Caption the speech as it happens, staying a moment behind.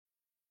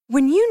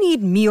When you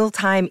need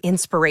mealtime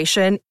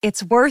inspiration,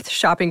 it's worth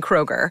shopping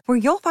Kroger, where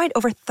you'll find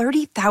over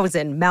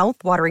 30,000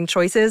 mouth-watering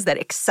choices that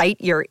excite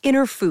your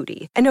inner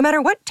foodie. And no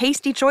matter what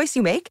tasty choice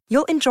you make,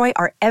 you'll enjoy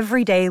our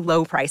everyday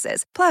low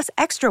prices, plus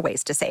extra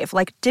ways to save,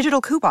 like digital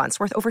coupons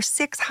worth over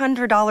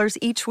 $600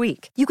 each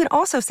week. You can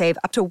also save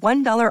up to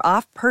 $1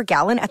 off per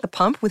gallon at the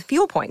pump with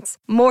fuel points.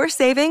 More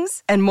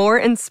savings and more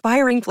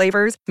inspiring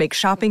flavors make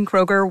shopping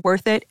Kroger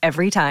worth it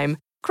every time.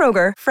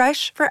 Kroger,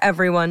 fresh for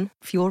everyone.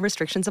 Fuel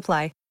restrictions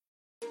apply.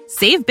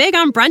 Save big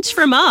on brunch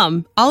for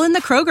mom, all in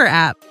the Kroger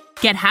app.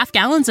 Get half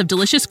gallons of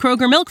delicious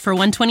Kroger milk for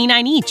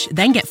 $1.29 each.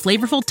 Then get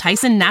flavorful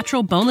Tyson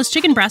natural boneless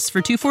chicken breasts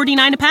for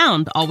 $2.49 a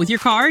pound, all with your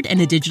card and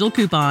a digital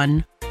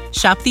coupon.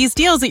 Shop these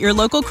deals at your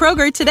local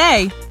Kroger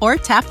today, or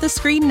tap the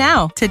screen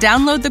now to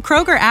download the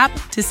Kroger app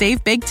to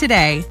save big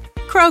today.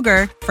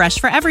 Kroger, fresh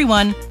for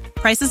everyone.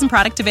 Prices and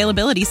product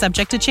availability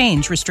subject to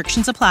change.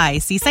 Restrictions apply.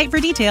 See site for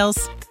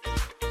details.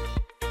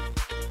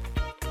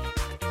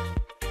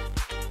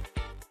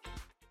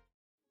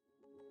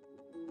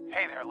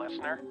 Hey there,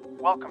 listener.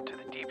 Welcome to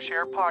the Deep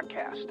Share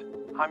podcast.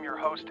 I'm your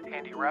host,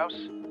 Andy Rouse,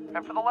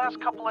 and for the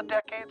last couple of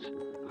decades,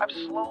 I've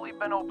slowly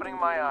been opening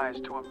my eyes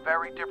to a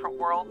very different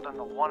world than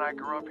the one I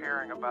grew up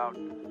hearing about.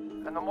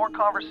 And the more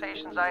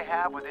conversations I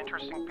have with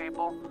interesting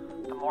people,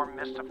 the more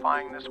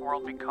mystifying this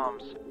world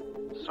becomes.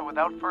 So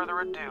without further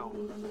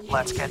ado,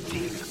 let's get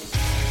deep.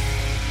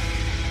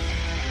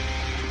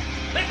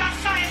 We've got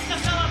science to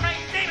celebrate!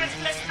 Demons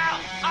bliss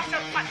now! After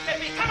Black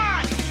Baby, come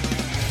on!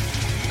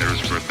 There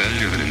is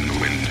rebellion in the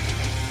wind.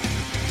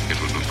 It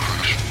will be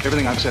crushed.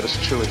 Everything I've said is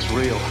true. It's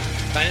real.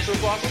 Dinosaur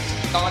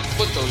fossils? God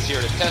put those here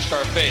to test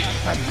our faith.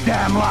 A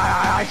damn lie.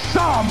 I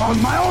saw them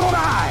with my own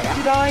eye.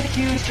 Did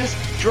IQs just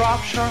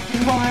drop sharply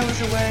while I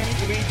was away?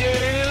 We did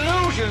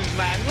illusions,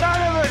 man.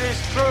 None of it is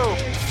true.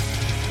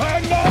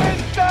 I'm not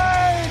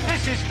insane.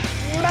 This is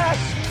mass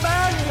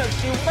madness,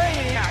 you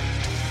maniac.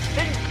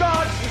 In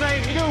God's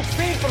name, you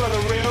people are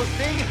the real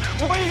thing.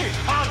 We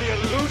are the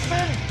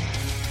illusion.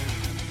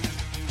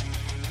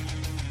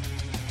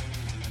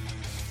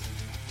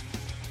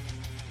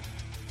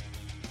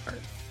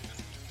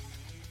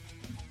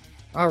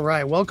 All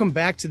right. Welcome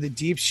back to the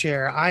Deep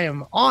Share. I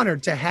am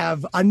honored to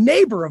have a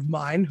neighbor of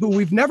mine who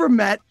we've never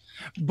met,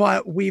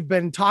 but we've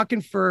been talking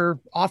for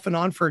off and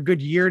on for a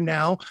good year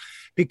now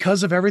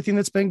because of everything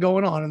that's been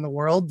going on in the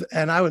world.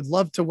 And I would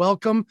love to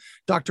welcome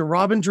Dr.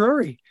 Robin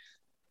Drury.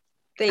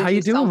 Thank How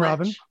you doing,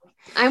 Robin?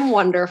 I'm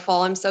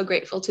wonderful. I'm so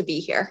grateful to be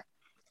here.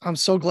 I'm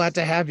so glad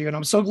to have you. And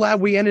I'm so glad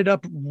we ended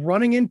up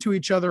running into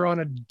each other on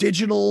a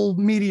digital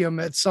medium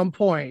at some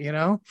point, you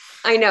know?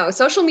 I know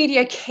social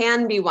media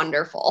can be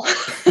wonderful.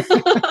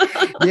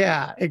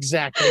 Yeah,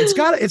 exactly.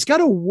 It's got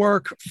to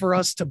work for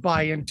us to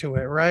buy into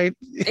it, right?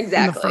 Exactly.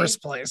 In the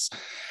first place.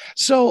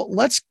 So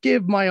let's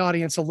give my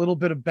audience a little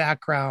bit of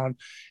background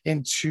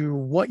into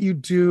what you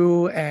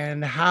do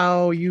and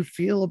how you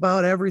feel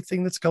about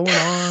everything that's going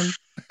on.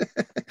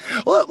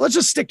 Well, let's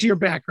just stick to your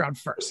background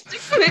first.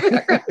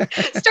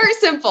 Start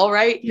simple,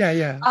 right?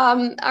 Yeah.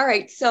 All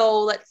right. So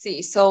let's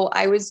see. So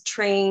I've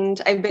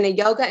been a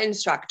yoga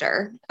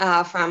instructor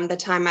from the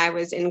time I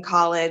was in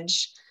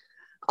college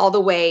all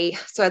the way.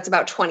 So it's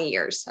about 20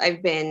 years.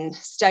 I've been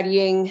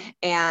studying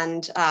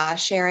and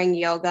sharing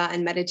yoga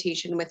and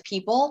meditation with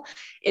people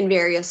in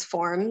various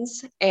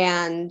forms,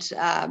 and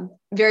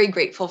very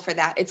grateful for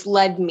that. It's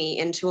led me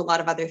into a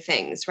lot of other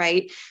things,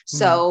 right? Mm-hmm.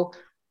 So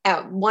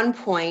at one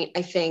point,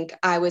 I think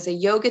I was a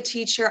yoga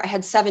teacher. I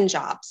had 7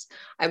 jobs.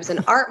 I was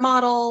an art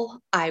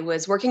model. I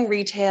was working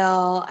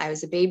retail. I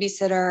was a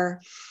babysitter.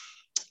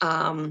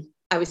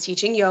 I was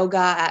teaching yoga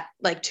at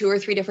like 2 or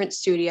 3 different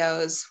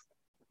studios.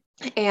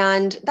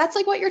 And that's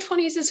like what your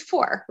 20s is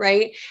for,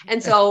 right?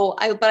 And so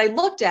I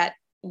looked at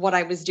what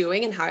I was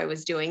doing and how I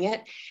was doing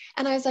it.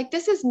 And I was like,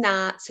 this is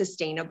not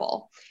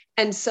sustainable.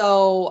 And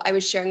so I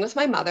was sharing with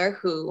my mother,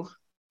 who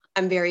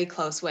I'm very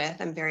close with.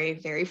 I'm very,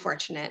 very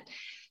fortunate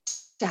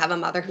to have a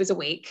mother who's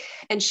awake.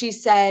 And she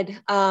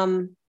said,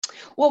 well,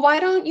 why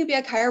don't you be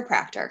a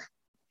chiropractor?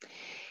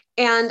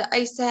 And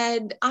I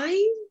said,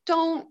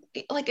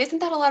 isn't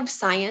that a lot of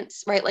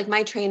science, right? Like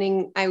my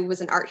training, I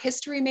was an art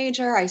history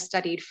major. I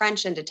studied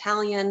French and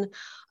Italian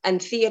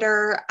and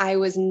theater. I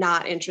was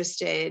not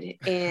interested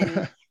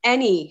in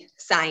any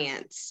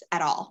science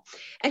at all.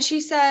 And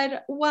she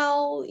said,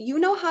 well, you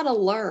know how to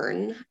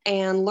learn,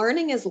 and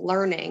learning is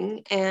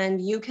learning,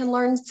 and you can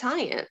learn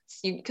science.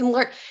 You can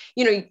learn,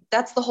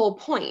 that's the whole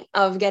point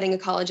of getting a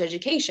college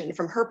education.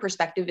 From her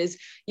perspective is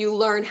you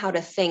learn how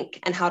to think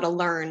and how to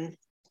learn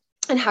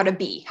and how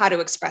to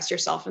express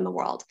yourself in the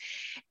world.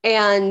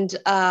 And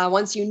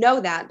once you know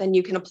that, then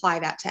you can apply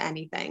that to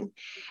anything.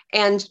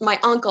 And my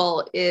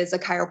uncle is a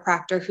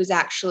chiropractor who's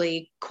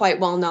actually quite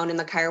well known in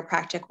the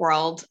chiropractic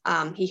world.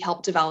 He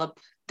helped develop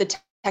the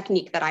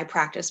technique that I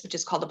practice, which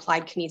is called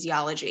applied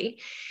kinesiology.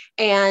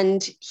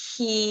 And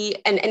he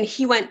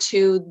went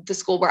to the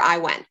school where I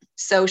went.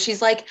 So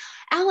she's like,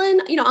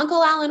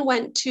 Uncle Alan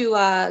went to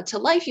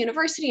Life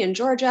University in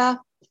Georgia.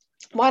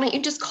 Why don't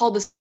you just call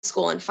the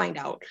school and find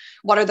out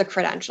what are the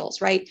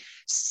credentials, right?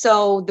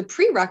 So the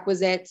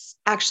prerequisites,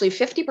 actually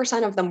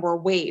 50% of them were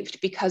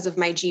waived because of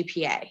my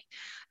GPA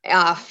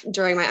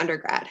during my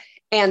undergrad.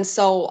 And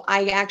so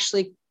I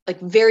actually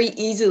very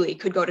easily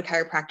could go to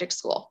chiropractic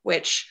school,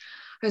 which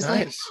I was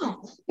like,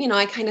 oh,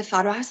 I kind of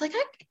thought about it. I was like,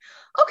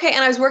 okay.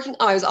 And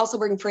I was also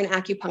working for an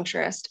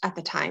acupuncturist at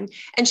the time.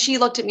 And she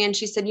looked at me and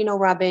she said,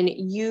 Robin,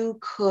 you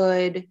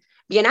could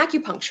be an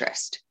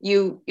acupuncturist.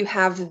 You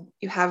have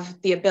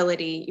the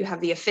ability, you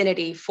have the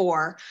affinity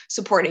for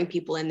supporting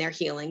people in their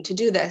healing to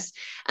do this.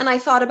 And I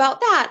thought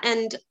about that.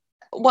 And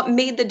what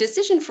made the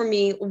decision for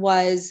me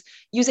was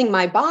using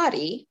my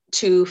body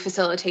to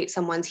facilitate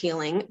someone's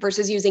healing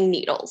versus using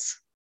needles,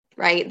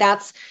 right?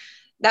 That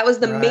was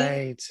the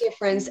main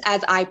difference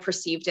as I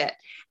perceived it.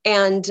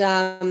 And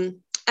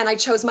I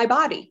chose my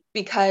body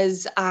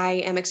because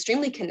I am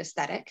extremely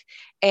kinesthetic,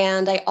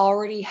 and I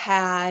already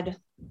had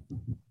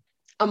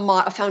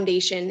a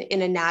foundation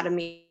in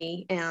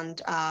anatomy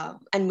and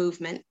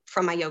movement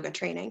from my yoga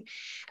training.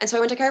 And so I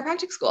went to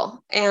chiropractic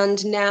school,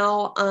 and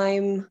now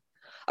I'm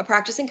a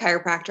practicing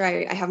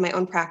chiropractor. I have my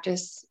own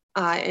practice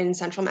in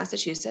central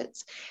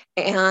Massachusetts,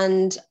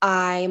 and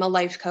I'm a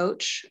life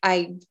coach.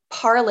 I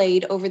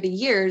parlayed over the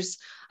years.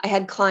 I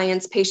had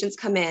patients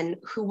come in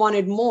who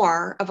wanted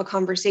more of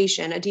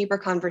a deeper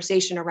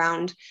conversation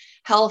around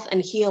health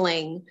and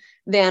healing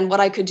than what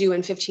I could do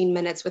in 15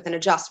 minutes with an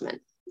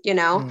adjustment,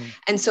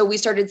 And so we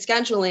started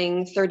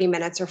scheduling 30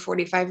 minutes or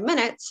 45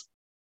 minutes.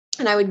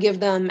 And I would give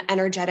them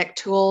energetic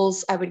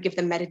tools. I would give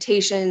them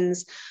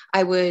meditations.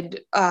 I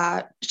would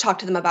talk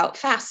to them about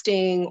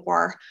fasting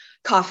or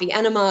coffee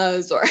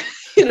enemas or,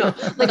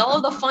 all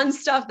of the fun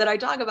stuff that I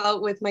talk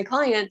about with my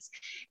clients.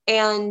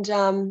 And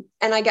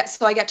I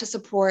get to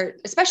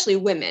support, especially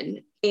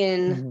women,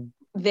 in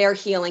their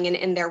healing and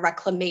in their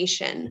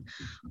reclamation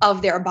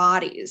of their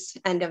bodies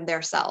and of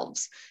their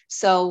selves.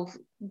 So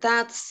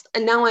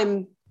and now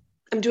I'm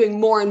doing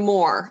more and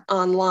more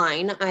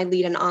online. I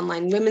lead an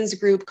online women's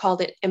group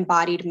called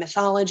Embodied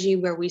Mythology,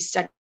 where we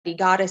study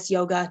goddess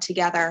yoga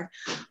together.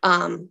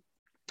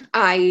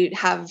 I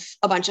have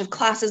a bunch of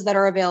classes that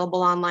are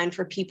available online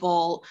for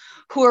people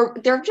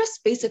they're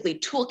just basically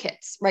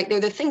toolkits, right?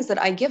 They're the things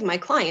that I give my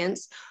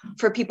clients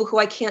for people who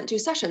I can't do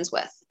sessions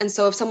with. And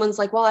so if someone's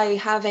like, well, I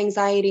have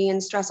anxiety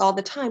and stress all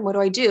the time, what do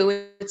I do?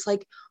 It's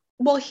like,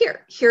 well,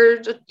 here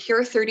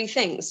are 30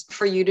 things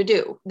for you to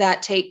do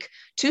that take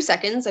 2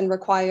 seconds and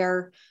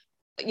require,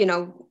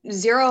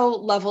 zero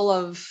level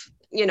of,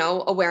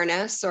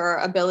 awareness or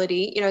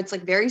ability. It's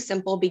like very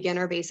simple,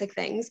 beginner, basic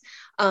things.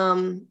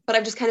 But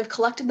I've just kind of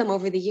collected them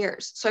over the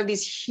years. So I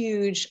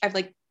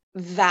have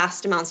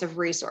vast amounts of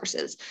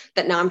resources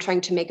that now I'm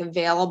trying to make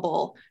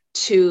available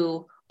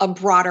to a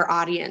broader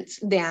audience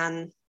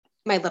than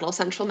my little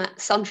central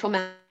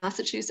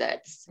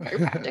Massachusetts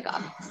chiropractic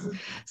office.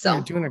 So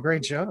you're doing a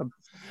great job.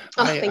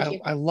 Thank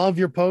you. I love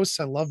your posts.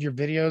 I love your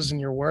videos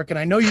and your work. And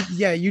I know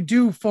you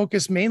do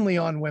focus mainly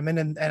on women,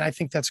 and I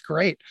think that's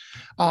great.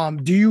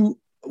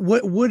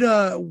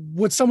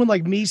 Would someone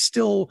like me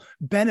still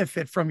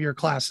benefit from your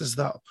classes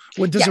though?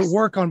 Does it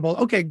work on both?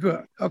 Okay,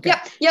 good. Okay.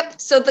 Yep.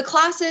 So the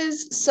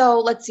classes,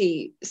 let's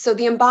see. So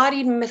the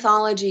Embodied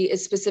Mythology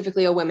is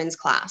specifically a women's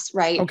class,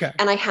 right? Okay.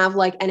 And I have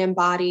an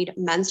embodied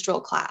menstrual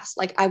class.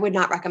 I would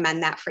not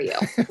recommend that for you,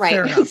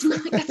 right?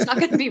 That's not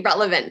going to be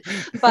relevant.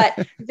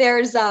 But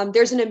there's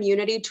an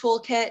immunity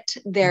toolkit.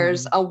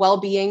 There's a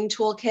well-being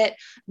toolkit.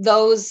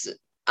 Those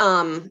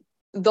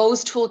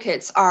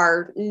toolkits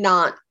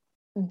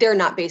they're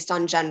not based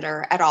on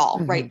gender at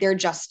all, right? They're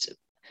just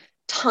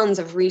tons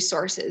of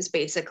resources,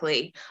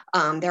 basically.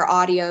 They're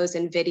audios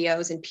and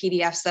videos and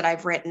PDFs that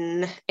I've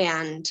written,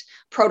 and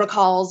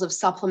protocols of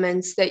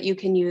supplements that you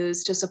can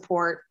use to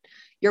support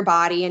your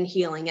body and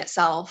healing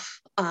itself.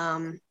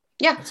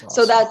 That's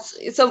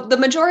awesome. So the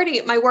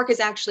majority, my work is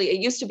actually, it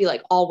used to be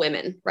all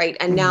women, right?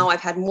 And now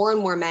I've had more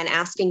and more men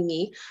asking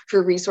me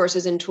for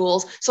resources and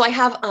tools. So I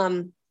have,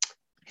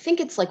 I think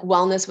it's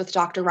Wellness with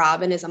Dr.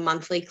 Robin is a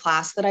monthly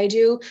class that I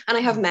do. And I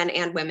have men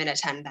and women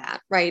attend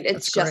that, right?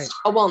 It's just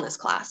a wellness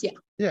class. Yeah.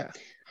 Yeah.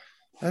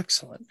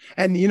 Excellent.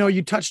 And,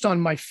 you touched on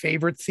my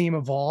favorite theme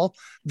of all.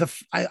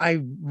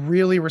 I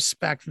really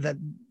respect that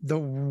the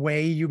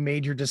way you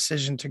made your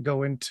decision to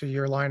go into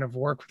your line of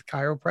work with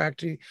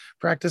chiropractic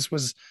practice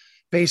was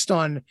based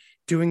on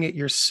doing it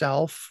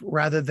yourself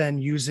rather than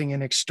using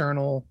an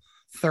external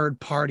third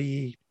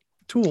party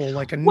tool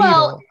like a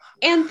needle.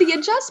 And the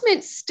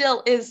adjustment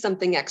still is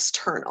something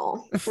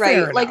external,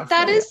 right?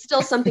 That is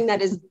still something that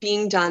is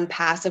being done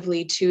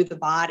passively to the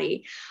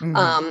body.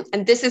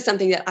 And this is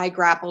something that I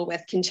grapple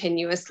with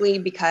continuously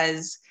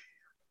because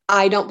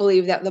I don't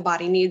believe that the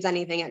body needs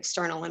anything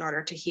external in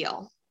order to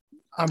heal.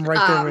 I'm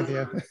right there with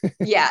you.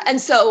 Yeah.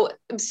 And so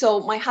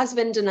my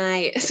husband and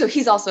I, so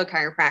he's also a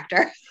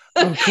chiropractor.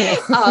 Oh,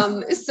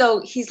 cool.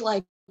 So he's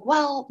like,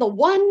 well, the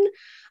one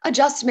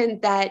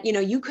adjustment that,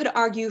 you could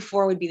argue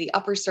for would be the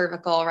upper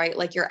cervical, right?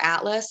 Your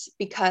atlas,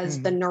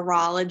 because the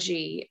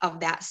neurology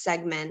of that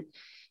segment,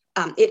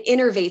 it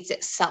innervates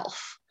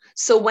itself.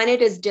 So when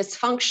it is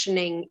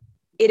dysfunctioning,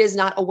 it is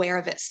not aware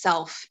of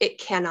itself. It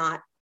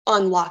cannot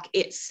unlock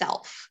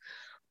itself.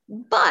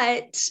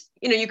 But,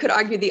 you could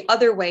argue the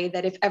other way,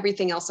 that if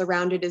everything else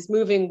around it is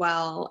moving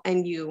well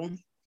and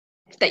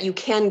that you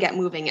can get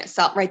moving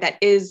itself, right? That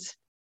is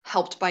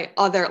helped by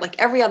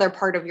every other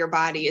part of your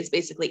body is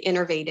basically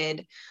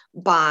innervated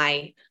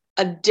by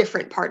a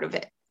different part of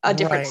it, a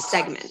different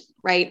segment,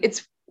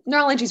 right?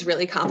 Neurology is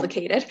really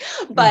complicated,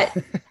 but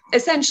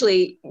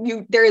essentially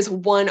there is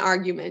one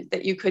argument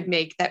that you could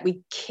make that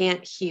we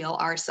can't heal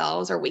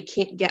ourselves or we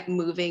can't get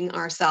moving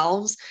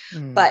ourselves.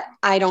 But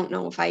I don't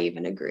know if I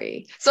even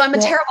agree. So I'm a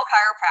terrible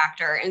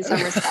chiropractor in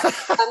some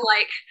respects. I'm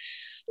like,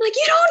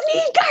 you don't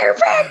need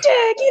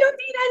chiropractic. You don't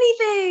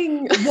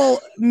need anything. Well,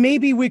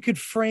 maybe we could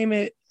frame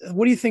it.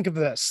 What do you think of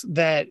this?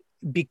 That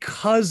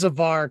because of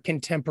our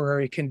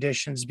contemporary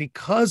conditions,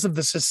 because of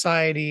the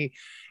society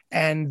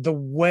and the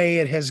way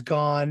it has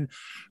gone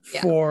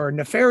for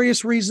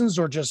nefarious reasons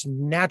or just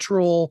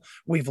natural,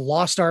 we've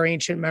lost our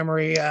ancient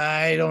memory.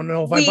 I don't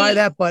know if I buy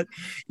that, but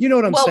you know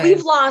what I'm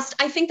saying?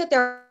 I think that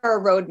there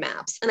are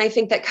roadmaps, and I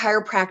think that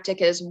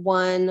chiropractic is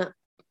one.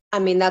 I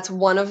mean, that's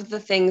one of the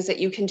things that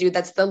you can do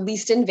that's the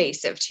least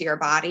invasive to your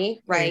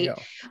body, right?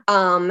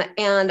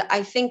 And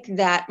I think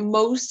that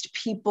most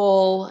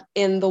people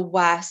in the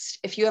West,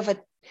 if you have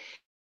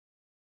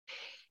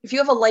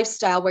a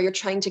lifestyle where you're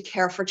trying to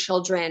care for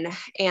children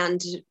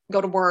and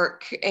go to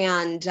work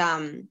and,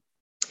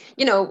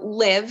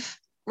 live,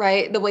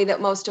 right, the way that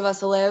most of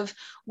us live,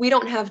 we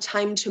don't have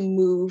time to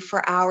move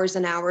for hours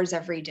and hours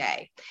every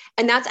day.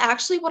 And that's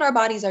actually what our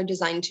bodies are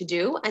designed to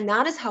do. And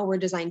that is how we're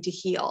designed to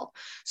heal.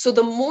 So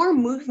the more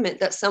movement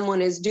that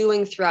someone is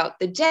doing throughout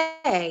the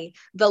day,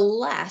 the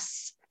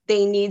less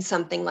they need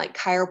something like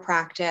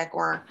chiropractic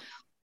or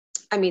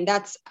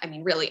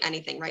really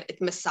anything, right?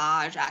 Like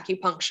massage,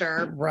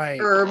 acupuncture,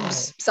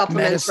 herbs,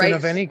 supplements, medicine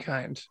of any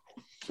kind.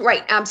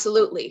 Right.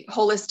 Absolutely.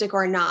 Holistic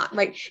or not.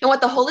 Right. And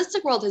what the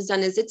holistic world has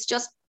done is it's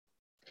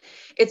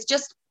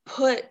just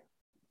put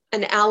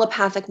an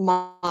allopathic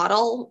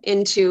model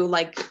into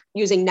like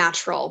using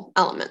natural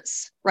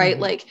elements, right?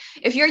 Like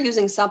if you're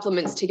using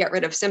supplements to get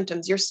rid of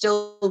symptoms, you're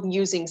still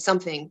using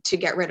something to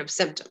get rid of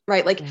symptoms,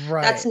 right?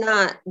 That's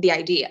not the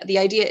idea. The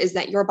idea is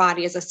that your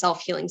body is a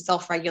self-healing,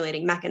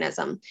 self-regulating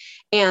mechanism,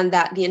 and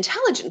that the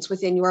intelligence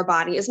within your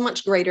body is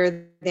much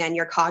greater than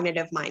your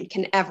cognitive mind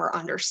can ever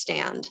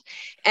understand.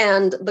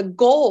 And the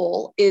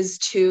goal is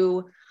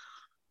to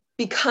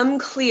become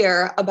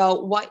clear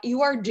about what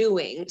you are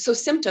doing. So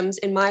symptoms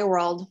in my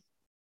world,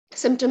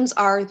 symptoms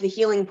are the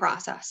healing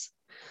process.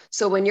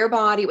 So when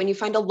you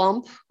find a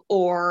lump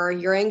or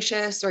you're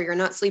anxious or you're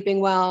not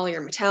sleeping well,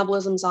 your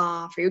metabolism's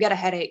off, or you get a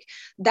headache,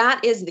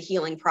 that is the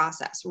healing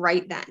process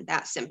right then,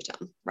 that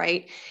symptom,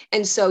 right?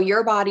 And so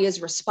your body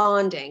is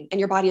responding, and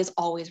your body is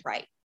always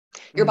right.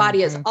 Your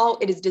body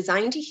it is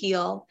designed to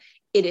heal.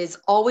 It is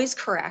always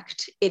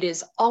correct. It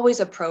is always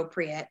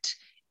appropriate.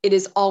 It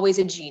is always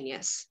a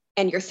genius.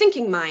 And your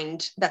thinking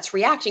mind that's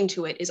reacting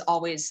to it is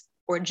always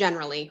or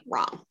generally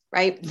wrong,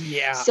 right?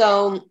 Yeah.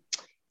 So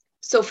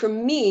for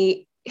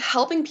me,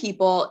 helping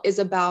people is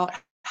about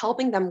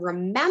helping them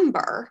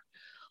remember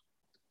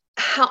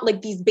how,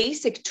 like, these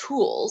basic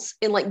tools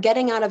in like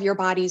getting out of your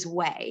body's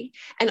way,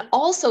 and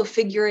also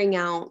figuring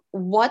out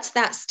what's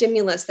that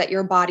stimulus that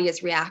your body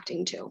is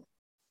reacting to,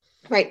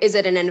 right? Is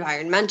it an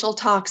environmental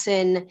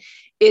toxin?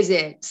 Is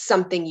it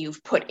something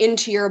you've put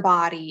into your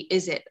body?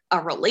 Is it a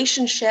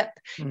relationship?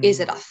 Is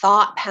it a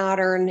thought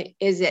pattern?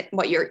 Is it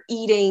what you're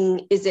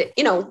eating? Is it,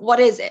 what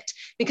is it?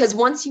 Because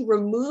once you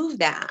remove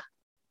that,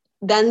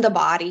 then the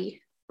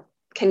body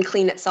can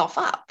clean itself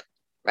up,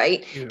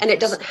 right? And it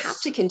doesn't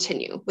have to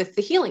continue with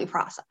the healing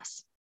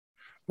process.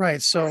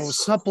 Right. So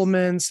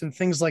supplements and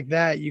things like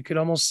that, you could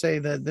almost say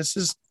that this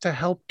is to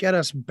help get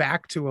us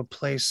back to a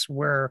place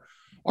where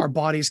our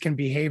bodies can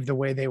behave the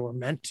way they were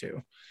meant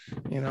to.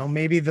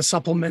 Maybe the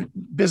supplement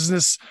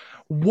business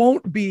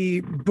won't be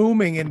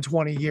booming in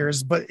 20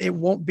 years, but it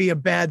won't be a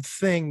bad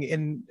thing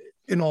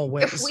in all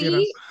ways.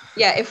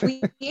 If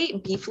we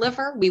ate beef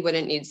liver, we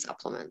wouldn't need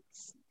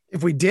supplements.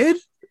 If we did?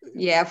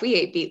 Yeah, if we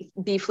ate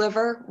beef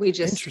liver, we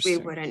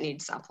wouldn't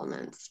need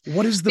supplements.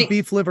 What does the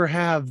beef liver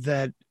have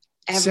that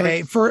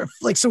say for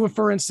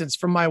instance,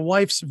 from my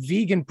wife's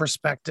vegan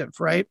perspective,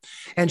 right?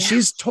 And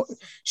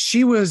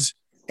she was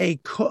a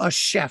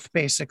chef,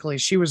 basically.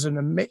 She was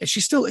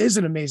she still is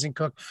an amazing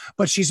cook,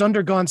 but she's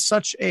undergone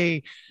such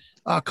a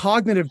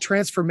cognitive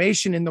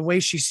transformation in the way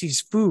she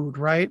sees food,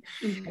 right?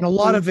 And a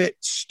lot of it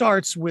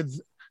starts with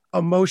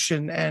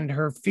emotion and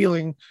her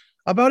feeling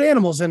about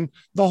animals and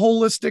the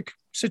holistic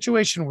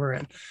situation we're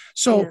in.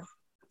 So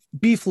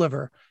beef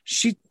liver,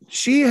 she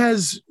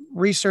has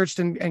researched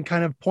and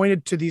kind of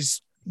pointed to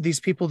these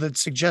people that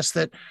suggest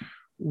that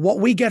what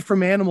we get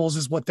from animals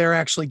is what they're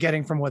actually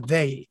getting from what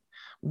they eat.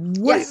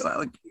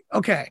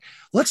 Okay,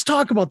 let's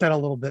talk about that a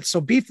little bit. So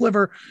beef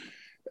liver,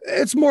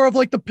 it's more of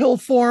like the pill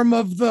form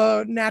of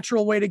the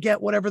natural way to get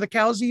whatever the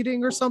cow's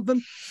eating or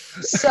something.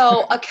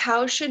 So a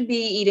cow should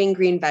be eating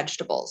green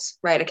vegetables,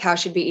 right? A cow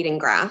should be eating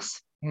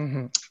grass.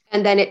 And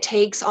then it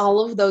takes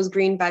all of those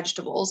green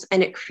vegetables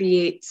and it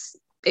creates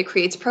it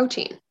creates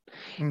protein.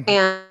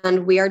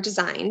 And we are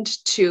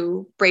designed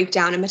to break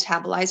down and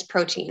metabolize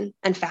protein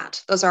and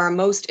fat. Those are our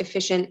most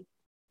efficient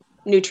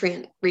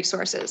nutrient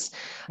resources.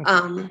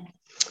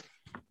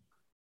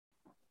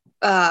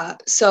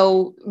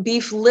 So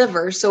beef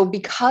liver, so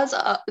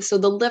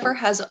the liver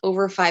has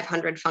over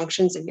 500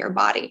 functions in your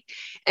body.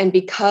 And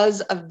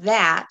because of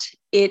that,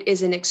 it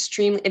is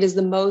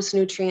the most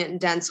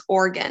nutrient dense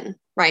organ,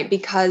 right?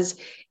 Because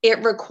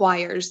it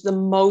requires the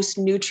most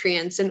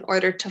nutrients in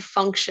order to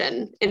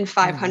function in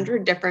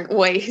 500 different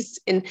ways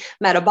in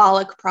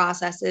metabolic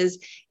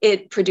processes.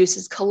 It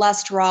produces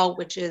cholesterol,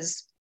 which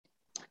is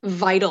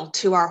vital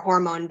to our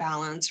hormone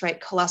balance, right?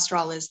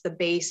 Cholesterol is the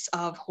base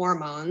of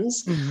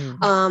hormones.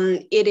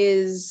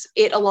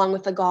 It along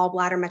with the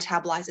gallbladder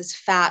metabolizes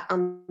fat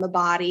on the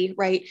body,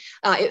 right?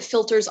 It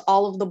filters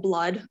all of the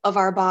blood of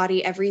our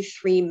body every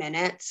 3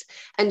 minutes.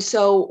 And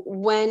so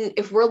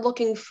if we're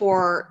looking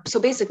so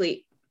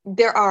basically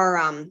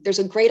there's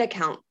a great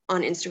account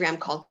on Instagram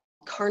called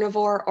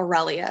Carnivore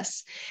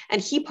Aurelius,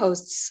 and he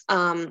posts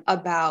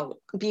about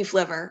beef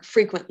liver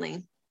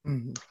frequently.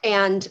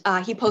 And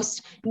he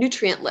posts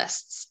nutrient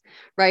lists,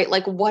 right?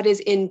 Like what is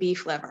in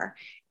beef liver.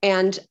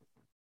 And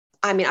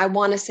I mean, I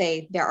want to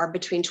say there are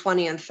between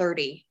 20 and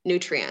 30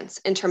 nutrients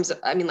in terms of,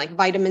 like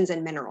vitamins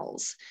and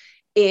minerals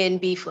in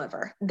beef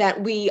liver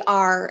that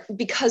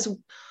because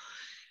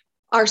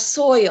our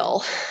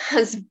soil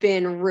has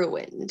been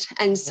ruined.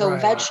 And so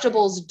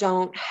vegetables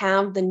don't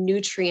have the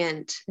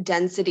nutrient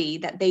density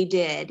that they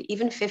did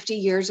even 50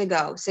 years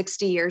ago,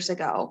 60 years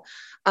ago.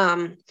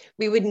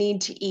 We would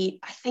need to eat,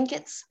 I think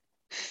it's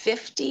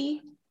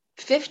 50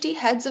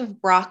 heads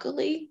of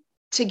broccoli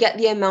to get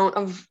the amount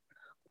of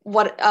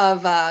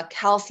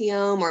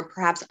calcium or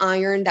perhaps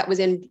iron that was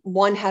in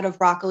one head of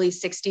broccoli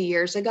 60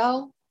 years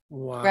ago.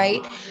 Wow.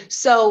 Right.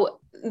 So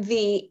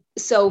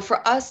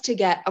for us to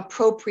get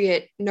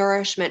appropriate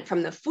nourishment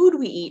from the food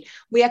we eat,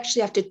 we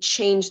actually have to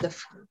change the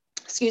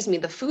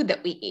food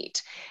that we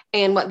eat.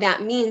 And what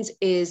that means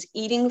is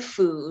eating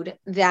food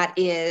that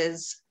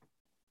is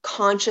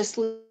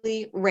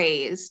consciously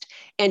raised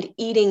and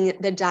eating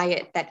the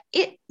diet that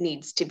it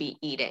needs to be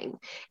eating.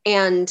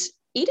 And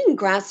eating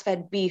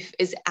grass-fed beef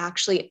is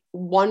actually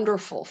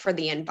wonderful for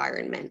the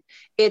environment.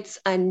 It's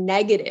a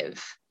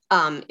negative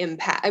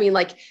impact.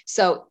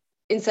 So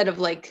instead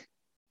of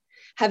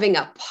having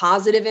a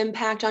positive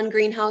impact on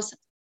greenhouse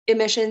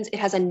emissions, it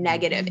has a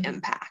negative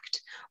impact,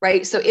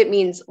 right? So it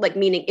means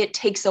meaning it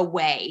takes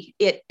away,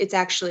 it's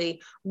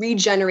actually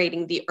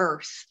regenerating the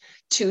earth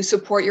to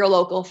support your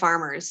local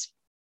farmers.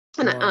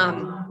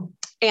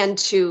 And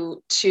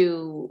to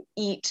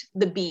eat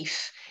the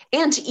beef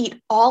and to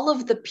eat all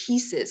of the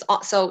pieces.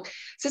 So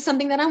this is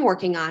something that I'm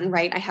working on,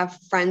 right? I have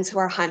friends who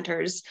are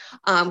hunters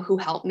who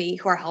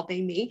are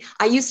helping me.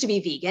 I used to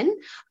be vegan.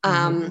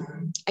 I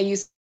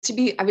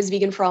was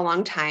vegan for a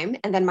long time.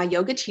 And then my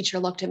yoga teacher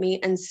looked at me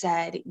and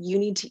said, you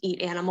need to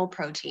eat animal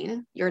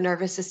protein. Your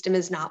nervous system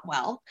is not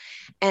well.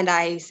 And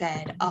I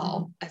said,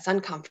 oh, that's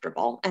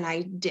uncomfortable. And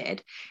I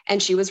did.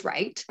 And she was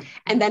right.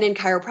 And then in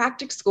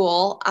chiropractic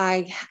school,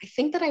 I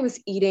think that I was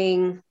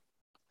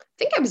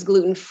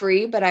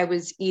gluten-free, but I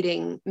was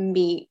eating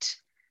meat.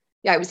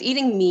 Yeah, I was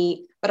eating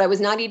meat, but I was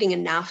not eating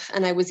enough.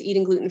 And I was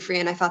eating gluten-free.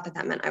 And I thought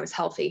that meant I was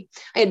healthy.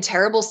 I had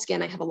terrible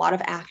skin. I have a lot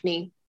of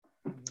acne.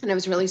 And I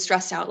was really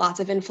stressed out,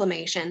 lots of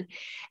inflammation.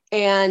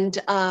 And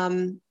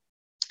I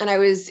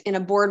was in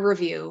a board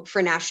review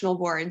for national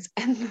boards.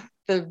 And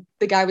the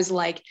guy was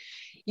like,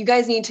 you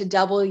guys need to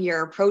double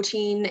your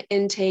protein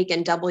intake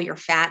and double your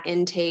fat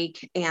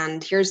intake.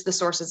 And here's the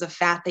sources of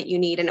fat that you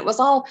need. And it was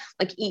all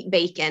like eat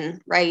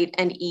bacon, right?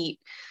 And eat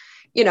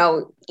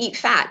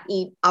fat,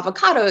 eat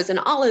avocados and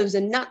olives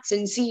and nuts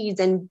and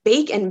seeds and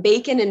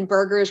bacon and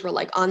burgers were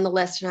on the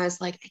list. And I was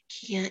like, I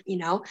can't,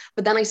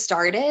 but then I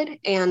started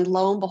and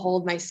lo and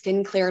behold, my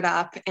skin cleared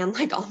up and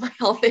all my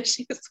health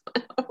issues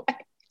went away.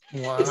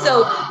 Wow.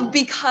 So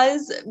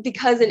because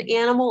an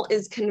animal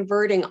is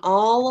converting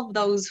all of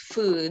those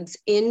foods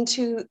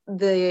into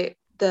the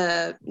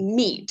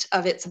meat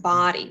of its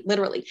body,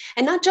 literally,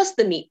 and not just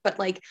the meat, but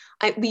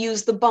we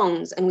use the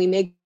bones and we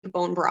make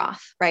bone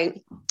broth,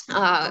 right?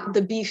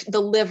 The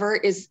liver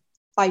is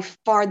by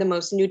far the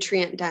most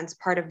nutrient dense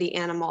part of the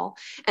animal.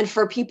 And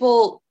for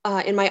people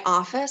in my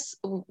office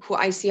who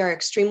I see are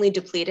extremely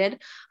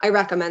depleted, I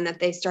recommend that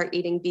they start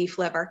eating beef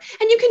liver.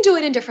 And you can do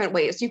it in different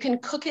ways. You can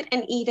cook it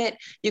and eat it.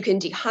 You can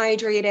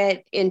dehydrate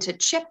it into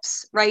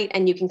chips, right?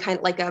 And you can kind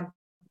of like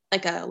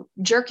a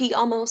jerky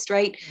almost,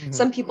 right? Mm-hmm.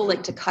 Some people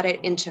like to cut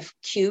it into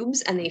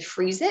cubes and they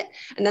freeze it,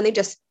 and then they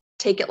just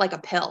take it like a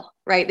pill,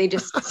 right? They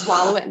just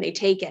swallow it and they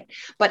take it.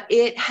 But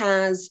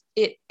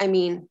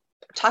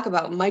talk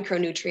about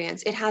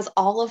micronutrients. It has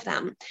all of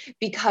them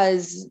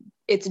because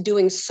it's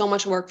doing so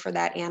much work for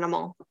that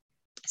animal.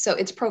 So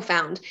it's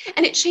profound.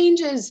 And it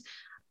changes.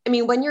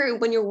 When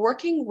you're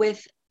working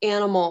with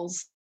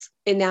animals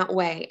in that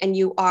way, and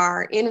you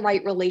are in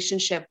right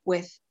relationship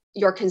with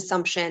your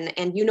consumption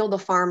and you know the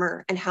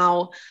farmer and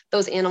how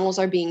those animals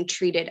are being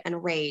treated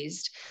and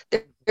raised,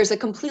 there's a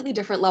completely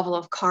different level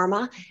of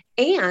karma,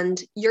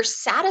 and you're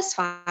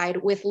satisfied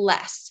with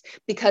less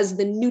because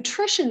the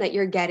nutrition that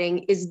you're getting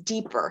is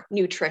deeper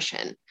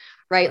nutrition,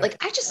 right?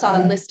 Like I just saw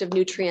a list of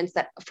nutrients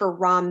that for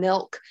raw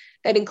milk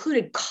that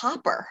included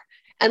copper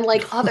and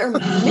like other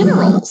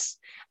minerals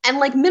and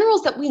like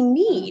minerals that we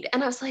need.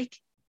 And I was like,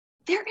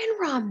 they're in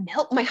raw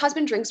milk. My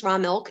husband drinks raw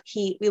milk.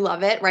 We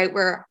love it, right?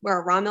 We're a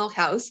raw milk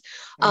house.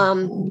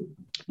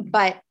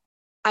 But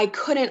I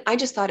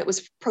just thought it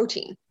was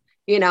protein.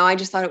 I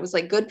just thought it was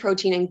like good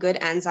protein and good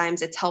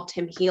enzymes. It's helped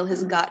him heal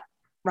his gut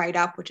right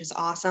up, which is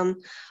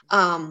awesome.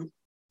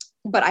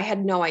 But I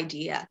had no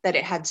idea that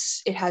it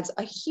has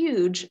a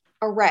huge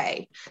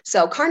array.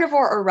 So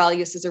Carnivore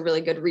Aurelius is a really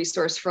good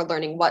resource for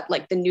learning what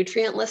like the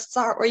nutrient lists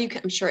are, or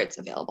I'm sure it's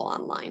available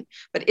online,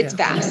 but it's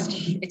vast.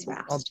 It's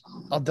vast.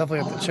 I'll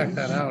definitely have to check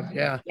that out.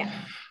 Yeah.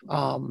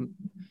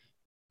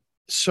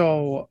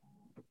 So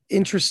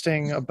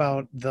interesting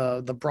about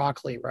the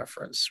broccoli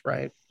reference,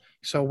 right?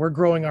 So we're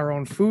growing our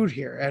own food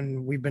here,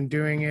 and we've been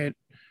doing it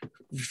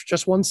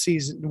just 1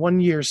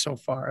 year so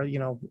far.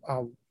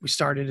 We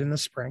started in the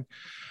spring.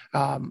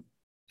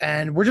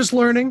 And we're just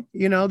learning,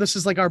 this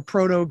is like our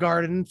proto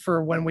garden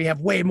for when we have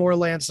way more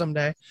land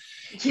someday.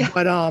 Yeah.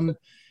 But,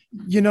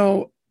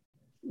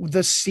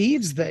 the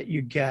seeds that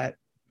you get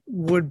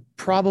would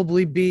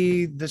probably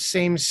be the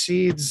same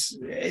seeds.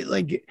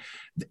 Like,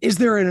 is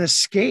there an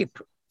escape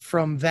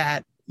from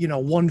that,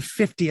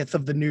 1/50th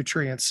of the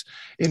nutrients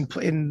in,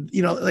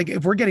 like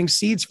if we're getting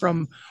seeds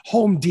from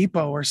Home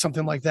Depot or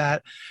something like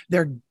that,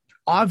 they're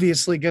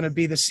obviously going to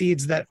be the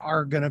seeds that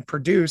are going to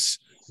produce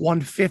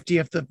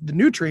 1/50th of the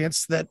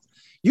nutrients that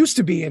used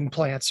to be in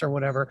plants or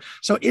whatever.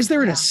 So is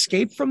there an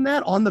escape from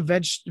that on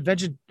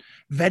the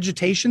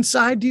vegetation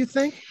side, do you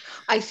think?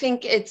 I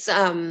think it's,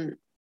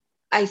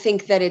 I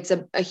think that it's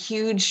a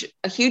huge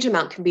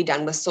amount can be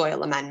done with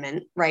soil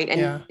amendment, right?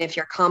 And if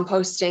you're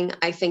composting,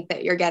 I think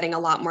that you're getting a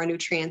lot more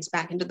nutrients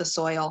back into the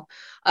soil,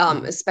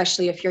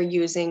 especially if you're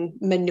using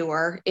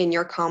manure in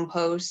your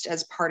compost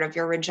as part of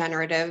your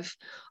regenerative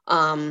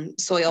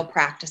soil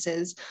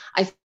practices.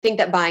 I think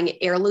that buying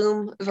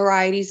heirloom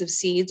varieties of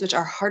seeds, which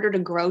are harder to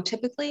grow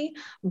typically,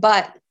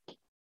 but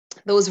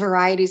those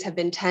varieties have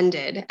been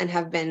tended and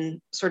have been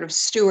sort of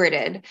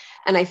stewarded.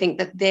 And I think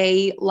that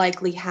they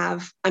likely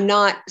have, I'm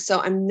not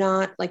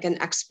like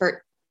an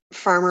expert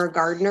farmer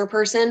gardener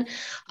person.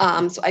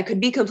 So I could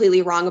be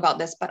completely wrong about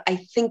this, but I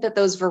think that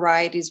those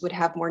varieties would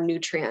have more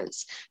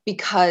nutrients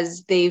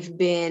because they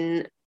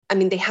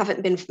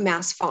haven't been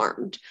mass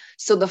farmed.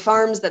 So the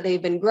farms that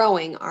they've been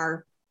growing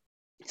are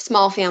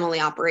small family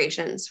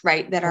operations,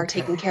 right? That are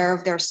taking care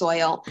of their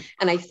soil.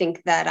 And I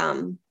think that,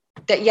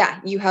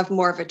 you have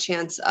more of a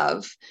chance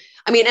of,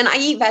 and I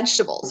eat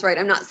vegetables, right?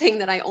 I'm not saying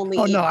that I only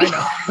eat. No, I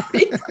know.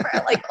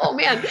 Like, oh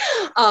man.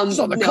 It's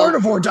on the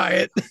carnivore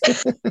diet.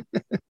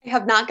 I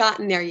have not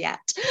gotten there yet.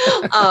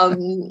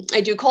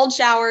 I do cold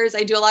showers.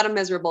 I do a lot of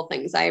miserable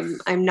things.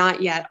 I'm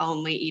not yet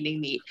only eating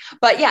meat,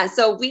 but yeah,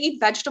 so we eat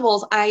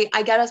vegetables. I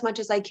get as much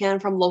as I can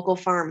from local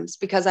farms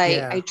because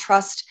I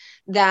trust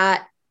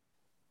that,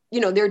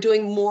 they're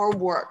doing more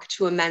work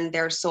to amend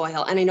their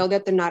soil. And I know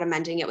that they're not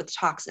amending it with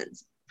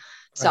toxins.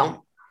 So, right.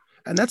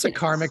 And that's a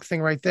karmic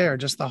thing right there.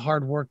 Just the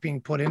hard work being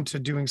put into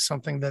doing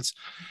something that's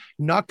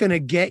not going to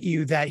get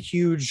you that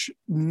huge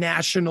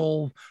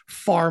national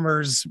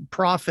farmers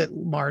profit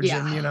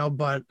margin,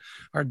 but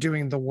are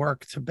doing the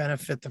work to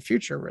benefit the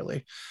future,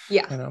 really.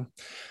 Yeah.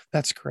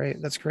 That's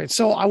great. That's great.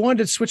 So I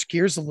wanted to switch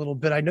gears a little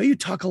bit. I know you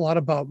talk a lot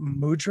about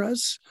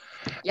mudras,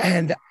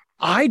 and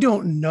I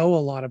don't know a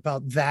lot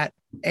about that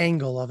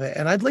angle of it.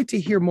 And I'd like to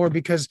hear more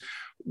because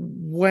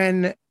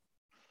when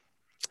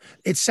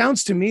it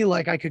sounds to me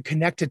like I could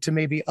connect it to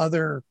maybe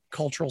other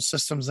cultural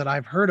systems that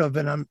I've heard of.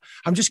 And I'm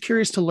just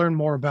curious to learn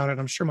more about it.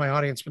 I'm sure my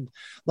audience would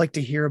like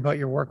to hear about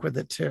your work with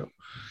it too.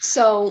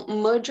 So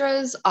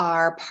mudras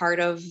are part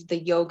of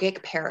the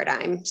yogic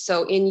paradigm.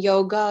 So in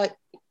yoga,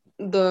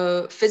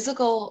 the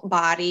physical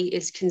body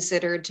is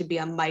considered to be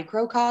a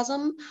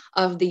microcosm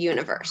of the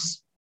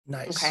universe.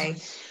 Nice. Okay.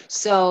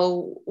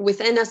 So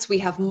within us, we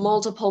have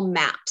multiple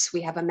maps.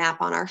 We have a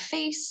map on our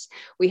face.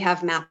 We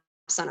have maps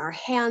on our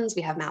hands,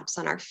 we have maps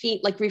on our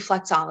feet, like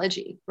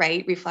reflexology,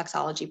 right?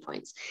 Reflexology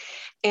points.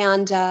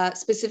 And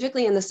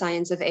specifically in the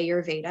science of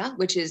Ayurveda,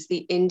 which is the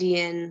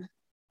Indian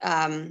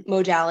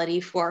modality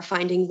for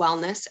finding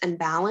wellness and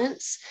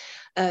balance,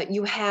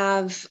 you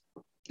have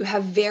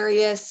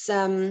various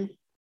you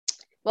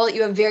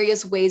have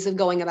various ways of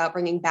going about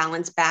bringing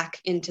balance back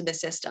into the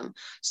system.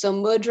 So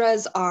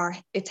mudras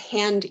it's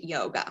hand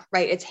yoga,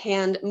 right?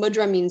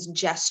 Mudra means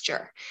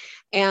gesture.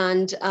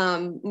 And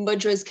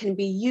mudras can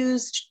be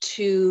used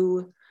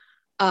to,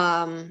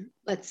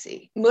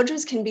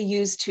 mudras can be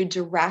used to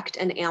direct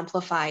and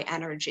amplify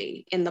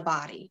energy in the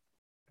body.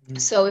 Mm-hmm.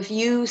 So if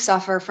you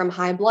suffer from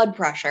high blood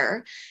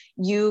pressure,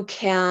 you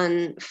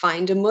can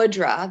find a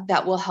mudra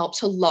that will help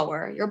to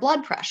lower your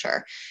blood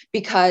pressure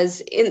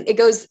because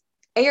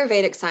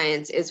Ayurvedic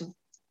science is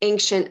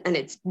ancient and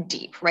it's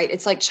deep, right?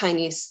 It's like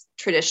Chinese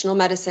traditional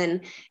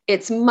medicine.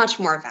 It's much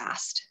more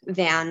vast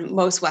than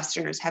most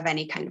Westerners have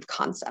any kind of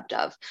concept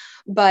of.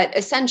 But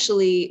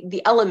essentially,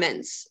 the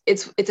elements,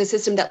 it's a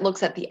system that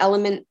looks at the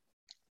elements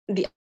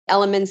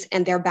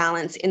and their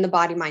balance in the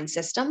body-mind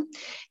system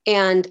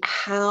and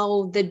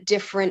how the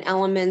different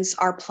elements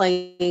are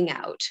playing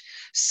out.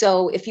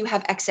 So if you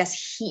have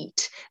excess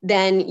heat,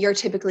 then you're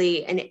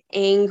typically an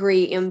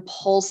angry,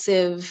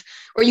 impulsive,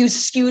 or you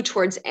skew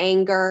towards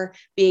anger,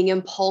 being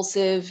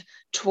impulsive,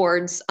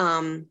 towards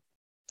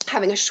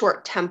having a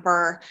short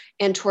temper,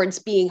 and towards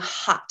being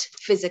hot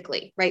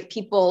physically, right?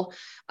 People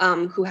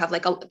who have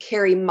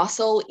carry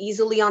muscle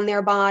easily on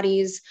their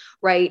bodies,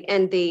 right?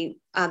 And they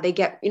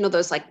get,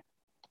 those like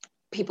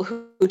people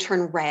who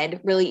turn red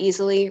really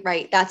easily,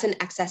 right? That's an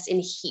excess in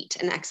heat,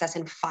 an excess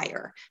in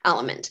fire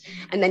element.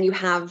 And then you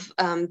have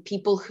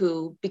people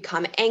who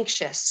become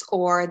anxious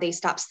or they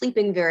stop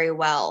sleeping very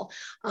well.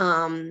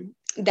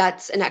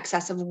 That's an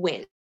excess of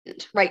wind,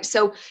 right?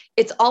 So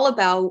it's all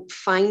about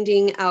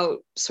finding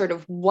out sort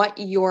of what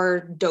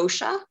your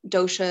dosha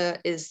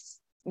is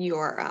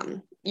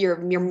your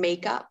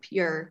makeup,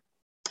 your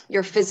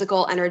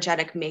physical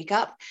energetic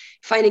makeup,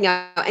 finding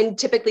out, and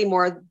typically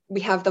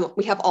we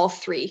have all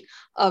three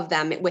of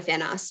them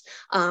within us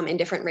in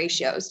different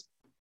ratios.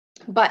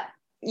 But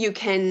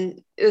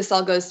this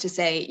all goes to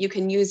say, you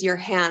can use your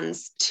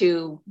hands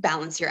to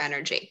balance your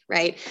energy,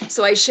 right?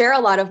 So I share a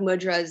lot of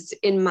mudras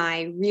in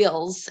my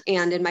reels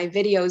and in my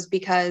videos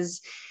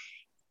because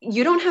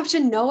you don't have to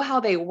know how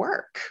they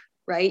work,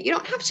 right? You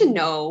don't have to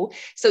know.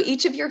 So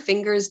each of your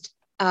fingers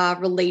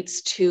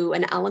relates to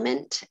an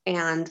element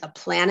and a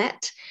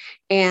planet,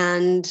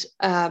 and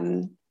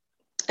then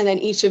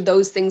each of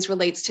those things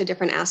relates to a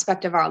different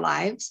aspect of our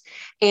lives.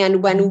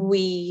 And when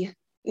we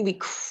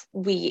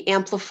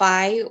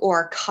amplify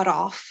or cut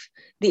off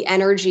the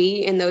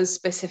energy in those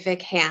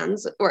specific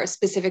hands or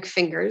specific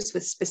fingers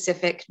with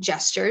specific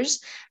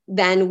gestures,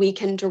 then we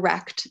can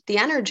direct the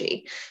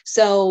energy.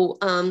 So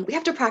we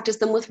have to practice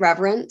them with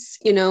reverence.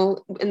 In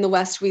the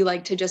West, we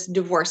like to just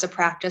divorce a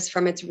practice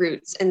from its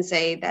roots and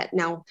say that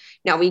now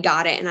we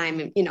got it and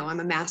I'm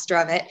a master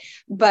of it.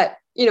 But,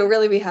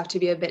 really we have to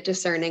be a bit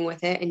discerning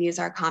with it and use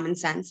our common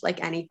sense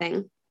like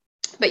anything.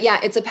 But yeah,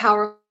 it's a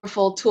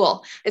powerful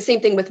tool. The same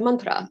thing with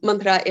mantra.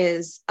 Mantra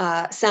is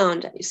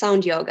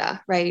sound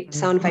yoga, right? Mm-hmm.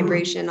 Sound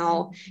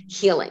vibrational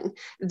healing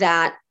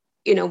that,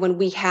 when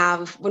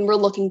we're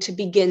looking to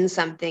begin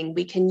something,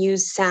 we can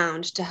use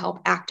sound to help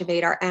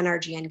activate our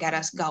energy and get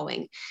us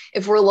going.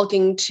 If we're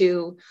looking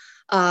to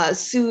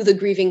soothe a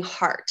grieving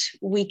heart,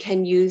 we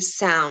can use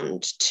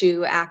sound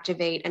to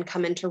activate and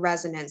come into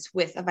resonance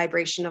with a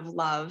vibration of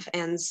love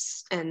and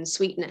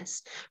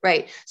sweetness,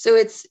 right? So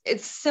it's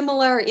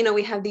similar.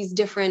 We have these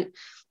different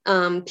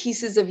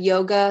pieces of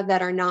yoga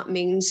that are not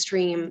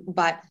mainstream,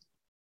 but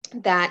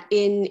that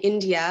in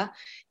India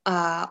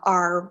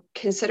are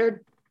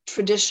considered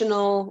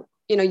traditional.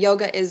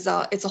 Yoga is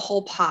it's a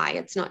whole pie.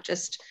 It's not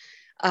just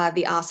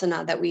the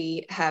asana that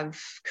we have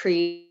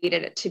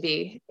created it to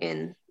be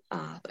in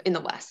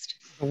the West.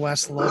 The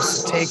West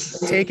loves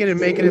to take it and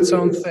make it its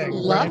own thing.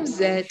 Loves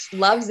it.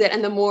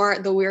 And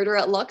the weirder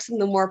it looks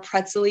and the more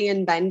pretzel-y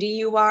and bendy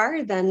you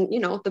are, then,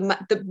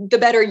 the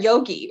better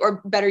yogi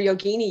or better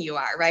yogini you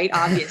are, right?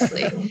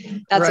 Obviously.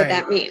 That's what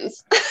that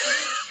means.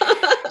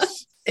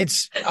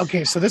 It's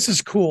okay. So this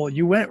is cool.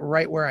 You went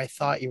right where I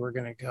thought you were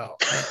going to go.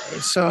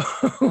 So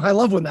I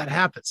love when that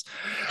happens.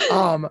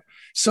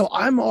 So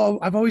I've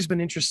always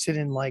been interested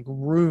in like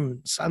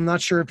runes. I'm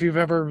not sure if you've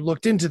ever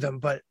looked into them,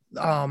 but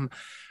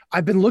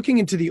I've been looking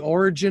into the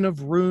origin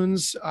of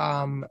runes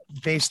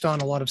based on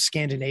a lot of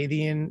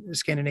Scandinavian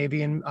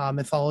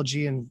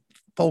mythology and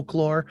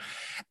folklore.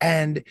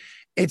 And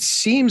it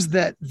seems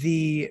that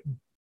the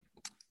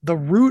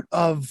root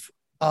of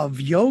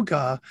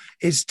yoga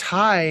is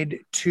tied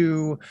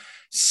to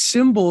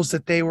symbols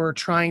that they were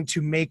trying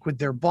to make with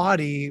their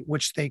body,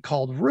 which they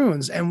called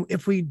runes. And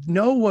if we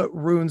know what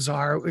runes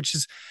are, which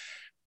is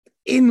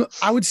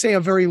I would say a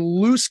very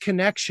loose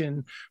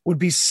connection, would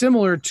be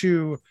similar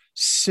to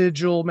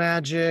sigil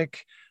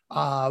magic,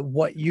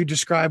 what you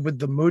described with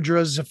the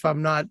mudras. If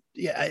I'm not,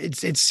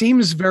 it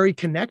seems very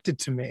connected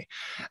to me.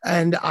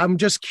 And I'm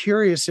just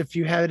curious if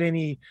you had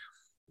any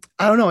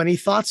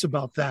thoughts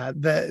about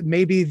that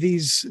maybe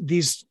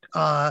these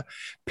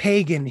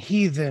pagan,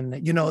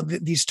 heathen,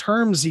 these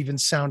terms even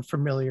sound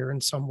familiar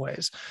in some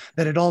ways,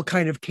 that it all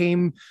kind of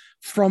came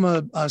from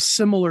a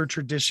similar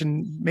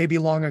tradition maybe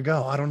long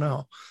ago. I don't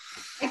know.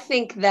 I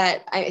think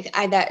that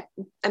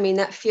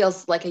that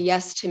feels like a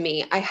yes to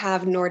me. I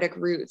have Nordic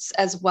roots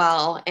as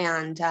well.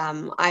 And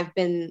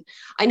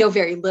I know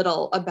very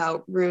little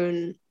about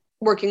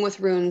working with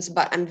runes,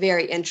 but I'm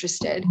very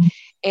interested.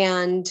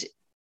 And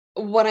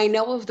what I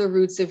know of the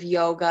roots of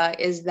yoga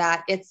is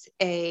that it's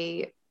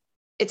a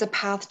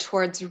path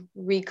towards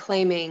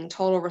reclaiming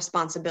total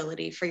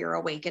responsibility for your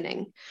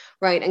awakening,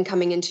 right? And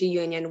coming into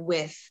union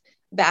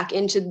back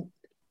into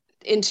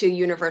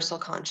universal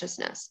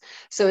consciousness.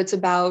 So it's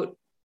about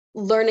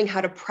learning how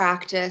to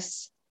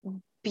practice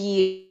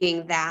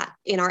being that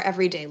in our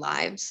everyday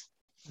lives.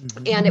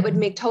 And it would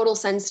make total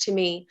sense to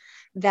me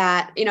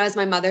that, you know, as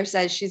my mother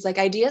says, she's like,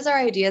 ideas are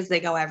ideas, they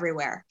go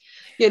everywhere,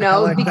 you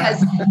know, like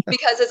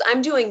because as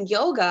I'm doing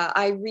yoga,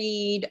 I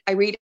read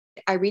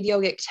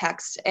yogic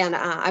texts, and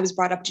I was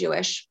brought up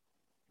Jewish.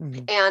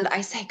 And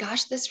I say,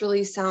 gosh, this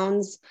really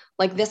sounds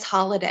like this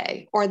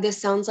holiday, or this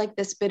sounds like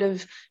this bit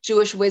of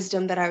Jewish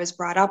wisdom that I was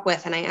brought up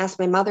with. And I asked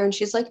my mother, and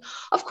she's like,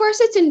 of course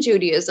it's in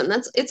Judaism.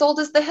 It's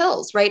old as the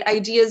hills, right?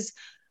 Ideas,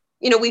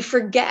 you know, we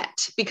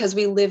forget because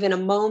we live in a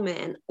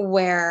moment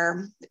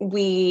where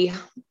we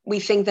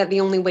think that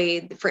the only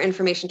way for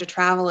information to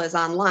travel is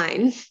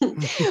online,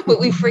 but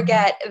we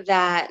forget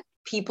that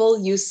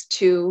people used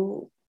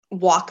to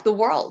walk the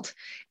world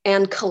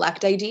and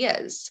collect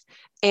ideas.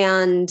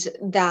 And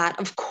that,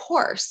 of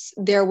course,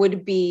 there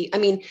would be, I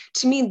mean,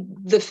 to me,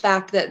 the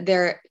fact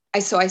that I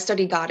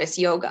study goddess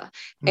yoga,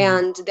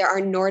 and there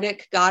are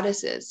Nordic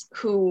goddesses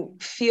who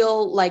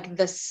feel like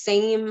the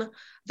same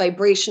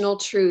vibrational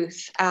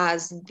truth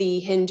as the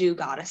Hindu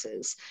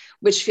goddesses,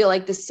 which feel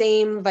like the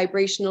same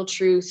vibrational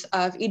truth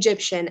of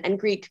Egyptian and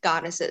Greek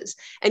goddesses.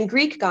 And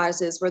Greek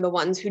goddesses were the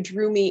ones who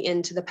drew me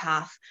into the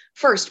path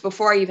first,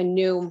 before I even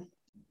knew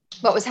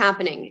what was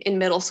happening in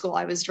middle school.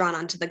 I was drawn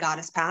onto the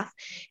goddess path.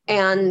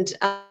 And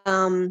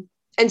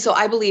so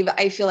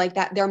I feel like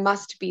that there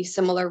must be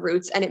similar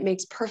roots, and it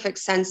makes perfect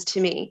sense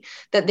to me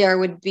that there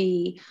would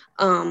be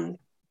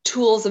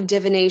tools of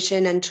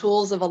divination and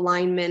tools of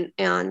alignment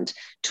and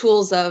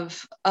tools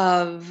of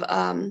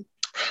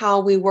how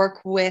we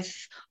work with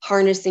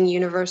harnessing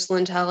universal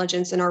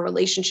intelligence and our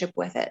relationship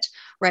with it,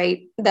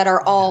 right? That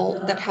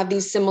have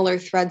these similar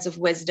threads of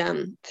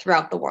wisdom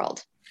throughout the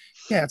world.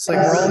 Yeah, it's like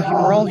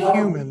we're all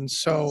humans,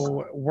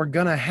 so we're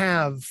gonna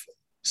have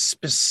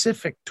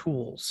specific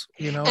tools,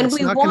 you know, and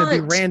it's not going to be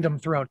random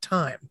throughout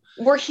time.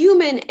 We're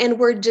human, and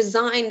we're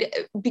designed,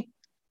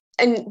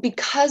 and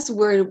because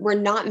we're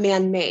not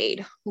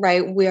man-made,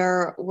 right?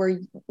 We're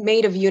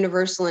made of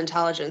universal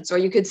intelligence, or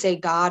you could say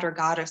God or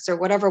goddess or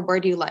whatever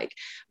word you like,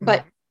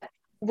 but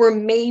we're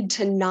made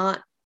to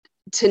not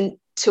to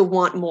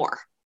want more,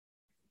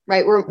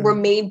 right? We're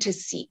made to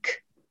seek.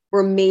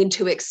 We're made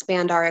to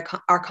expand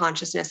our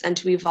consciousness and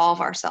to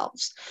evolve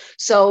ourselves.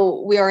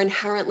 So we are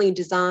inherently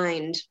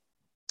designed.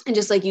 And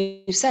just like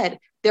you said,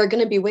 there are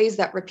going to be ways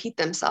that repeat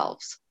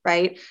themselves,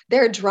 right?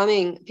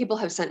 People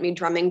have sent me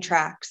drumming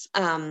tracks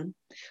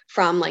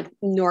from like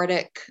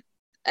Nordic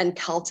and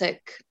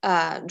Celtic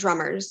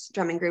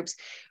drumming groups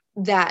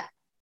that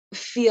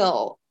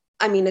feel,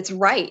 I mean, it's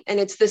right. And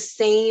it's the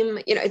same,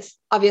 you know, it's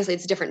obviously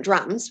it's different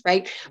drums,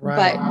 right?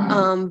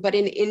 But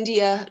in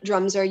India,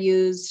 drums are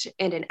used,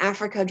 and in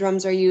Africa,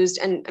 drums are used.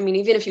 And I mean,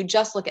 even if you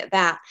just look at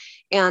that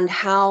and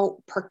how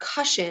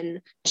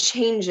percussion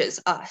changes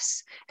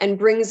us and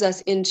brings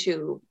us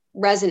into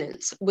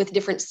resonance with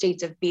different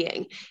states of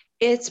being,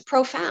 it's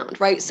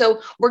profound, right?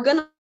 So we're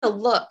going to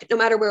look, no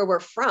matter where we're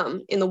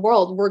from in the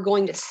world, we're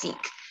going to seek,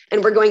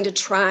 and we're going to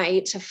try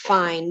to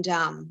find,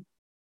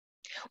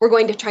 we're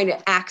going to try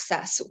to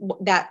access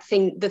that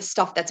thing, the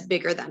stuff that's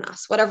bigger than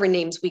us, whatever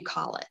names we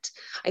call it.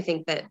 I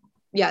think that,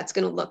 yeah, it's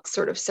going to look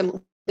sort of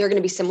similar. There are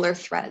going to be similar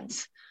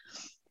threads.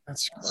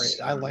 That's great.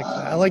 I like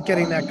that. I like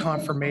getting that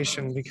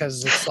confirmation,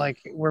 because it's like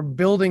we're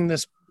building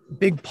this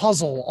big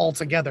puzzle all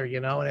together, you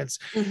know, and it's,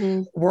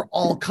 we're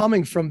all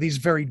coming from these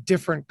very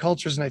different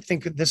cultures. And I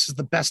think this is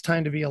the best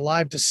time to be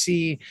alive, to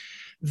see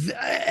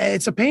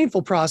it's a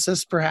painful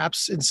process,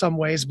 perhaps in some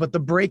ways, but the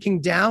breaking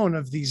down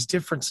of these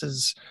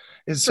differences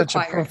is such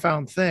a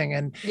profound thing.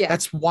 And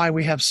that's why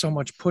we have so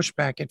much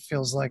pushback, it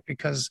feels like,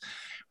 because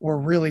we're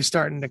really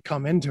starting to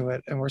come into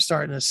it, and we're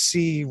starting to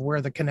see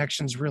where the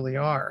connections really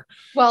are.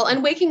 Well,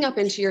 and waking up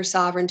into your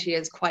sovereignty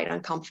is quite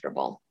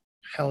uncomfortable.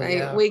 Right?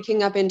 Yeah.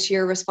 Waking up into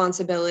your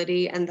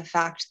responsibility, and the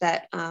fact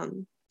that,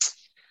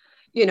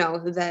 you know,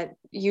 that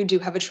you do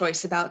have a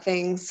choice about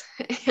things,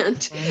 and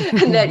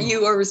that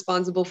you are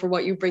responsible for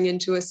what you bring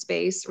into a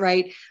space,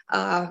 right?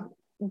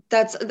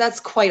 That's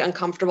quite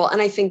uncomfortable.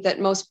 And I think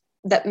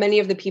that many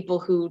of the people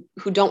who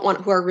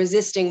are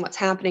resisting what's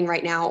happening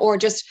right now, or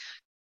just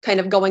kind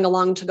of going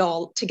along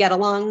to get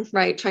along,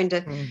 right? Trying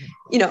to,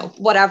 you know,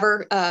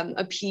 whatever,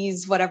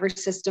 appease whatever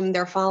system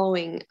they're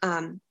following.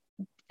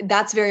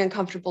 That's very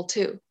uncomfortable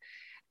too,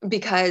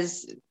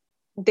 because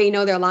they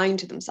know they're lying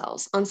to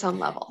themselves on some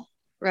level,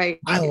 right?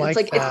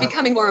 It's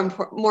becoming more and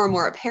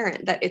more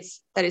apparent that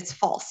it's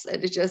false,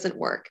 that it doesn't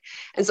work.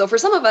 And so for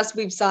some of us,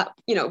 we've sought,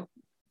 you know,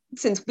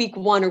 since week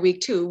 1 or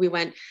week 2, we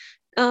went,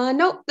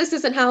 nope, this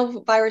isn't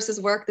how viruses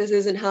work. This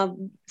isn't how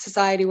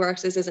society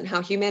works. This isn't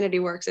how humanity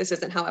works. This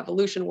isn't how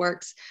evolution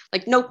works.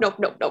 Like, nope.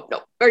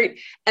 Right.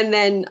 And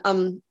then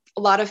a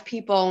lot of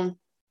people,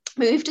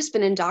 we've just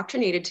been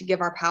indoctrinated to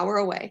give our power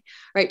away,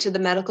 right? To the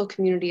medical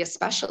community,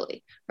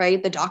 especially,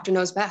 right? The doctor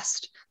knows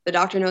best. The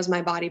doctor knows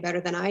my body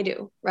better than I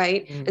do,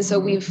 right? And so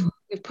we've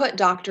put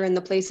doctor in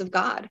the place of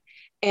God.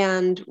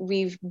 And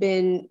we've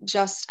done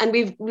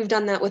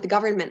that with the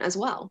government as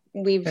well.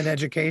 And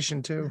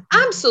education too.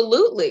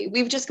 Absolutely.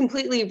 We've just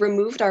completely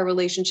removed our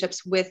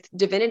relationships with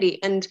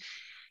divinity. And,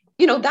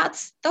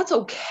 that's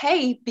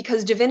okay,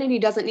 because divinity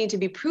doesn't need to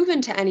be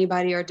proven to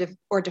anybody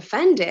or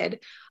defended.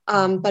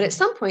 But at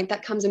some point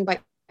that comes and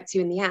bites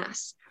you in the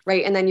ass,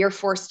 right? And then you're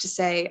forced to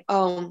say,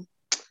 oh,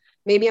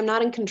 maybe I'm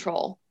not in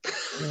control.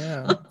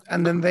 Yeah.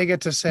 And then they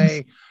get to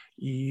say,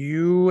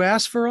 you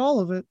asked for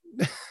all of it.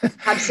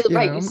 Absolutely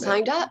right. You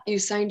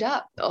signed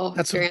up. Oh,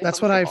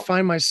 that's what I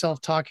find myself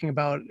talking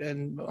about.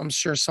 And I'm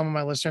sure some of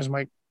my listeners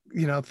might,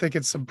 think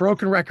it's a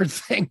broken record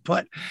thing,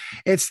 but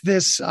it's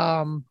this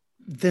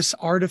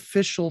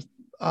artificial,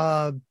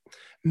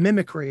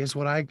 mimicry is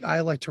what I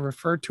like to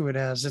refer to it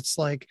as. It's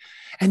like,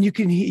 and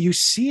you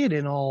see it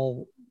in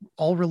all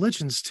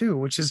religions too,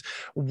 which is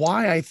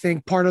why I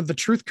think part of the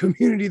truth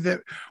community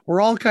that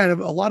we're all a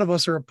lot of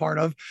us are a part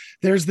of,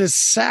 there's this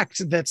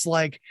sect that's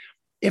like,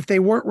 if they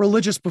weren't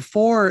religious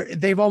before,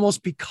 they've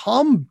almost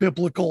become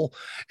biblical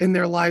in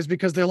their lives,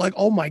 because they're like,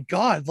 oh my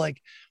God,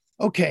 like,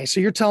 okay, so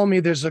you're telling me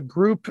there's a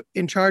group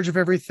in charge of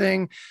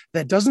everything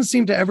that doesn't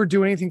seem to ever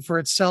do anything for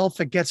itself,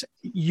 that gets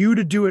you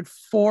to do it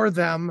for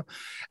them,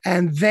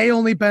 and they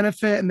only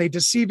benefit and they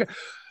deceive.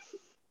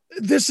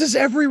 This is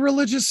every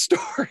religious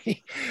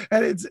story,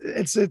 and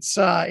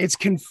it's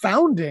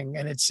confounding,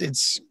 and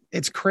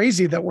it's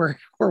crazy that we're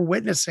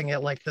witnessing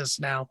it like this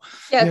now.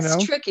 Yeah,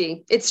 it's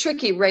tricky. It's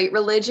tricky, right?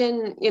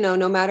 Religion,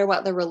 no matter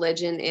what the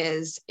religion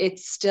is,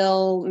 it's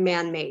still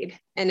man-made,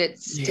 and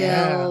it's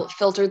still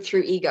filtered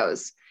through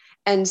egos.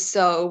 And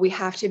so we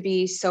have to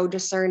be so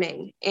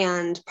discerning.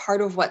 And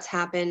part of what's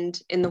happened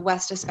in the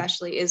West,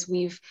 especially, is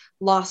we've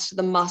lost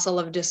the muscle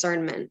of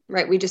discernment,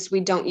 right? We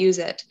don't use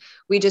it.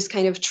 We just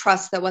kind of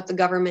trust that what the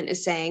government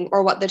is saying,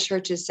 or what the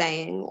church is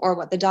saying, or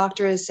what the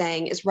doctor is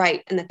saying is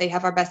right, and that they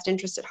have our best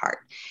interest at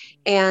heart.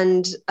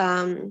 And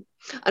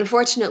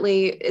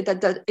unfortunately, it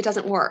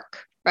doesn't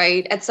work,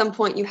 right? At some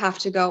point you have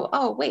to go,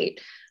 oh,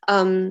 wait,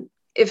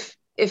 if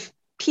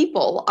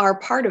people are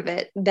part of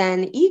it,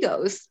 then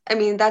egos,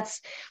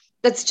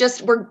 that's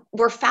just,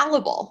 we're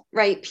fallible,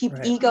 right?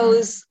 Right.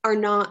 Egos are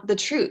not the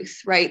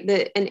truth, right?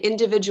 An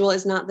individual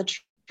is not the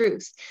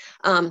truth.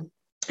 And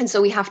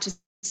so we have to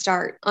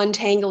start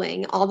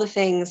untangling all the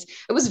things.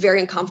 It was very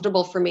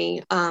uncomfortable for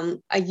me.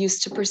 I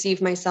used to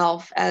perceive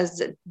myself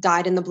as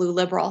dyed in the blue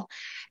liberal.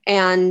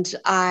 And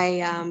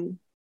my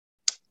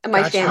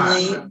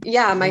family, and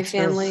I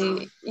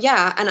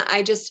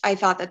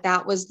thought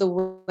that was the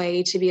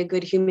way to be a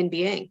good human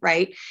being,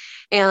 right?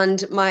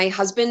 And my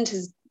husband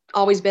has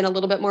always been a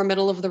little bit more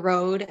middle of the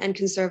road and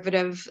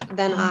conservative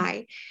than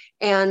I.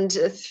 And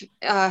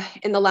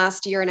in the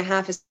last year and a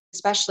half,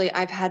 especially,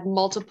 I've had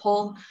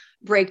multiple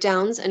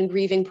breakdowns and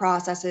grieving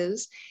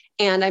processes.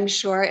 And I'm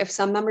sure if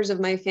some members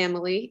of my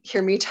family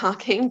hear me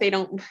talking, they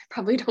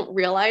probably don't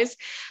realize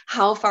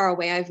how far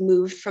away I've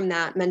moved from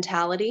that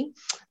mentality.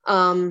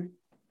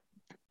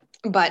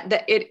 But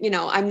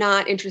I'm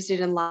not interested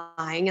in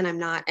lying,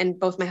 and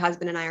both my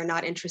husband and I are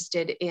not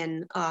interested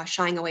in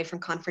shying away from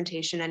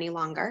confrontation any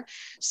longer.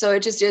 So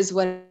it just is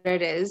what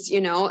it is.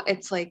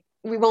 It's like,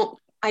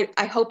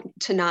 I hope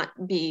to not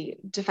be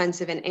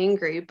defensive and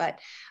angry, but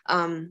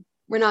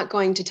we're not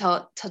going to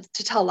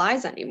tell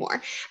lies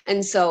anymore.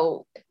 And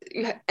so,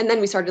 and then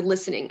we started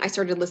listening. I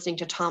started listening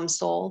to Tom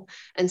Sowell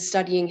and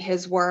studying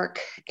his work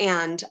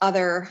and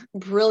other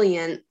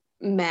brilliant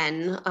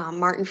men,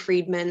 Martin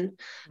Friedman,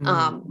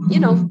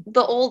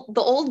 the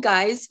old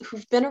guys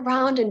who've been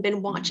around and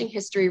been watching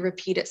history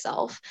repeat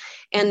itself,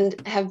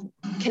 and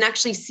can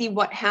actually see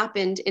what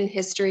happened in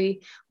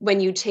history when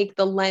you take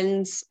the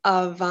lens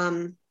of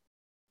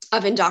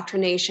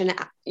indoctrination,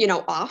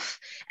 off,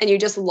 and you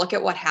just look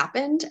at what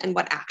happened and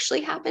what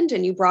actually happened,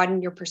 and you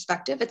broaden your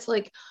perspective. It's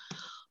like,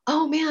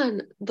 oh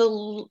man,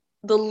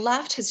 the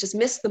left has just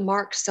missed the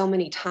mark so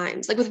many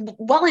times, like with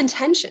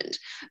well-intentioned,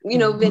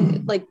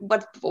 been like,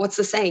 what's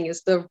the saying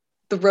is the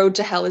road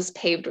to hell is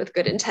paved with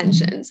good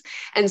intentions.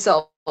 And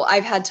so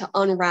I've had to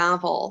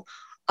unravel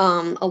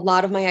a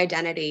lot of my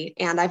identity,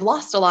 and I've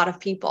lost a lot of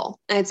people,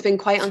 and it's been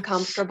quite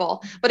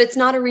uncomfortable, but it's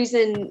not a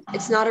reason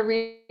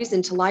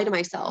to lie to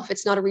myself.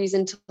 It's not a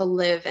reason to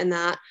live in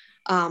that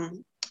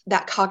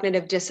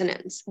cognitive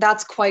dissonance. I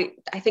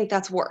think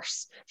that's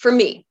worse for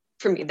me.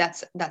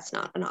 That's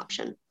not an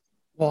option.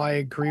 Well, I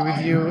agree with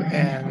you,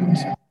 and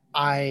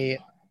I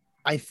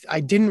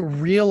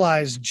didn't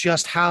realize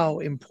just how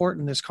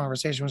important this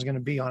conversation was going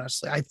to be.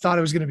 Honestly, I thought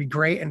it was going to be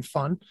great and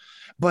fun,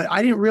 but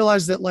I didn't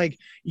realize that, like,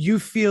 you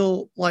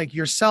feel like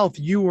yourself,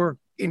 you were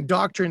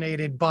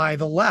indoctrinated by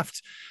the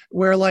left,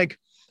 where, like,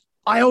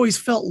 I always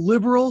felt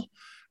liberal,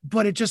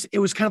 but it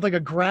was kind of like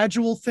a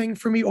gradual thing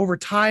for me over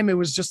time. It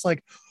was just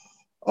like,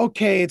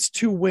 okay, it's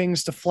two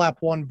wings to flap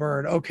one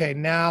bird. Okay,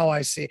 now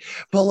I see.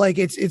 But like,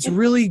 it's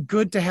really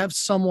good to have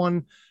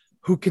someone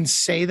who can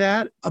say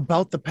that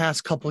about the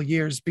past couple of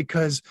years,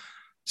 because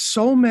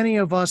so many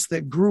of us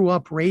that grew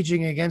up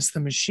raging against the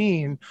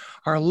machine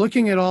are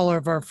looking at all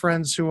of our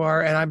friends who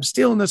are, and I'm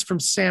stealing this from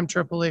Sam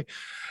Tripoli,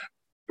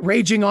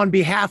 raging on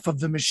behalf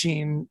of the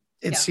machine,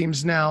 it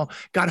seems now,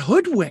 got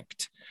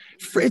hoodwinked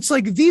It's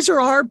like, these are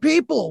our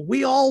people.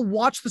 We all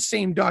watched the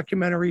same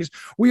documentaries.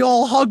 We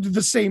all hugged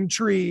the same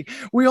tree.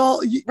 We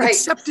all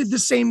accepted the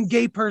same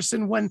gay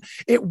person when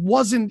it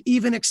wasn't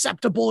even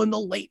acceptable in the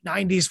late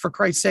 90s, for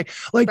Christ's sake.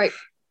 Like,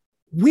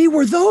 we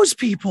were those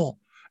people.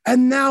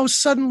 And now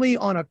suddenly,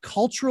 on a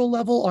cultural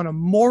level, on a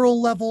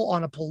moral level,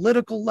 on a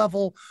political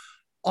level,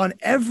 on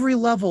every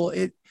level,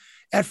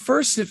 at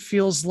first it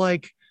feels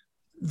like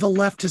the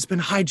left has been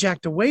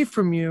hijacked away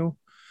from you,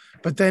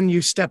 but then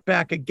you step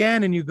back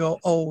again and you go,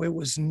 oh, it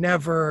was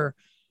never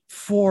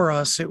for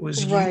us. It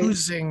was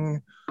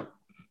using.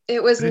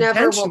 It was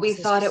never what we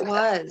thought it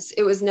was.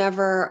 It was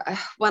never.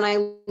 When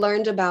I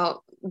learned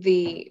about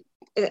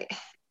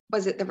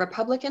was it the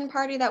Republican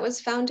Party that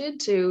was founded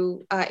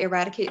to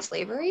eradicate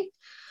slavery?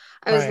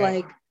 I was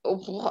like,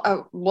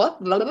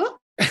 what? Blah, blah, blah.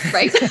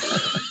 Right.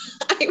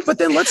 But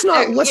then let's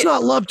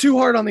not love too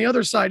hard on the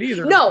other side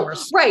either. No, of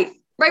course. Right.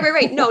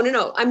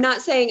 No. I'm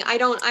not saying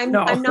I'm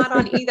not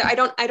on either. I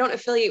don't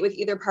affiliate with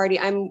either party.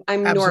 I'm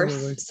Absolutely.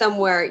 north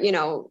somewhere,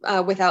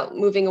 without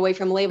moving away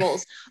from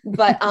labels.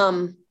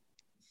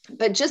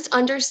 But just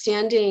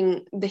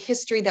understanding the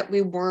history that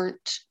we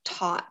weren't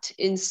taught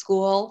in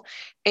school,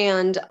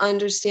 and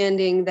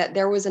understanding that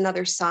there was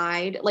another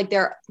side, like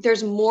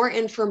there's more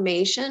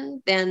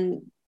information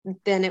than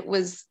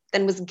was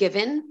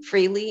given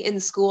freely in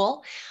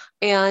school.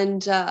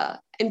 And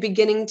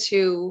beginning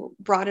to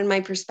broaden my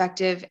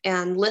perspective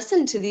and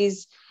listen to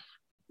these,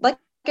 like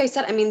I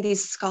said, I mean,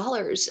 these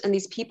scholars and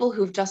these people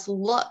who've just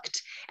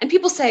looked, and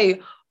people say,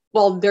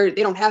 well, they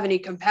don't have any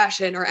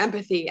compassion or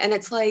empathy. And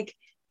it's like,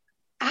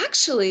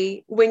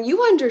 actually, when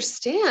you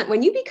understand,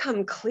 when you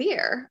become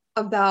clear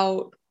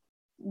about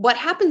what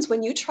happens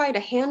when you try to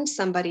hand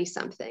somebody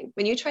something,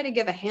 when you try to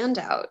give a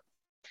handout,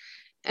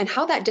 and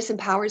how that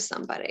disempowers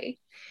somebody,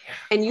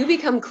 and you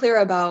become clear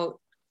about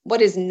what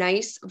is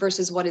nice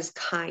versus what is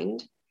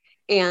kind.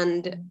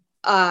 And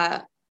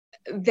that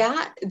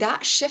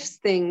shifts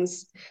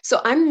things.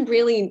 So I'm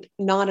really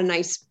not a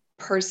nice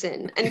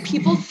person. And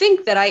people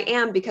think that I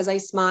am because I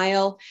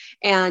smile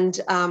and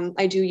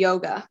I do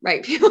yoga,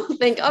 right? People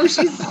think, oh,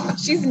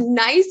 she's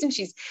nice and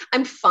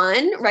I'm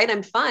fun, right?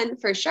 I'm fun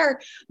for sure.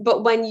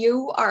 But when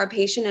you are a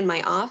patient in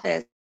my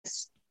office,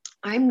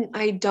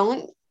 I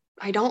don't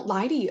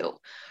lie to you,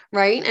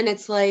 right? And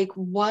it's like,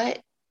 what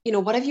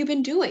have you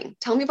been doing?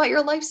 Tell me about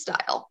your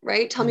lifestyle,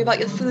 right? Tell me about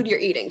the food you're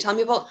eating. Tell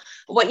me about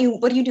what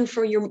do you do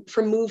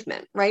for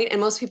movement, right?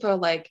 And most people are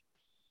like,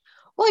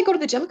 well, I go to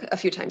the gym a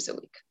few times a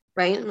week,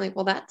 right? I'm like,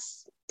 well,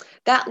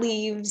 that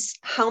leaves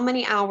how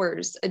many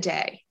hours a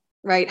day,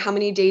 right? How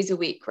many days a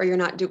week where you're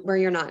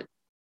not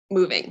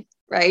moving,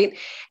 right?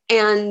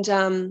 And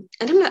I'm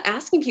not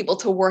asking people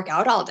to work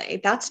out all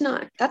day. That's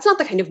not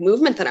the kind of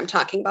movement that I'm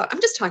talking about.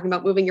 I'm just talking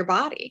about moving your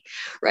body,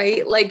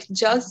 right? Like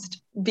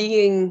just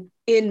being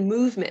in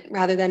movement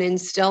rather than in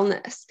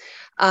stillness.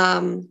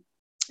 It's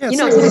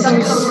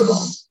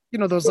uncomfortable.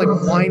 Those like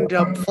wind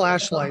up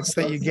flashlights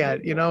that you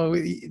get, you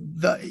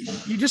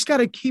just got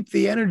to keep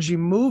the energy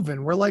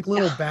moving. We're like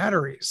little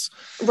batteries.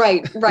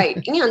 Right.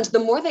 And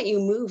the more that you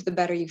move, the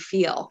better you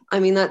feel. I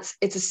mean,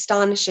 it's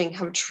astonishing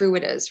how true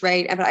it is.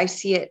 Right. But I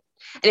see it.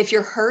 And if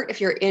you're hurt, if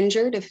you're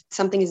injured, if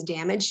something is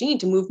damaged, you need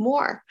to move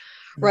more.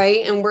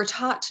 Right. And we're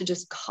taught to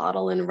just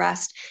coddle and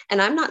rest.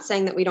 And I'm not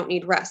saying that we don't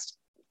need rest.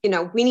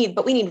 We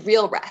need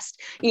real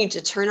rest. You need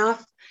to turn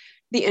off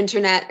the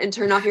internet and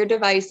turn off your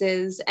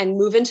devices and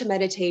move into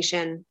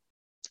meditation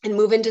and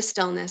move into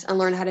stillness and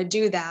learn how to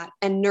do that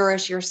and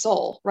nourish your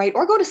soul, right?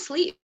 Or go to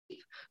sleep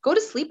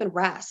and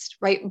rest,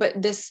 right? But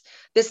this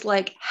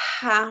like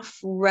half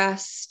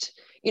rest,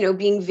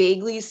 being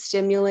vaguely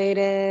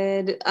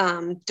stimulated,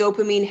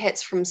 dopamine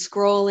hits from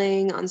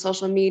scrolling on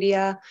social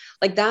media,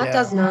 like that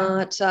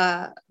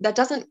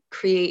doesn't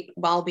create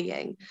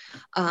well-being.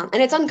 And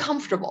it's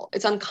uncomfortable.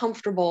 It's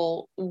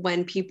uncomfortable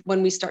when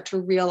we start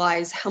to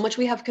realize how much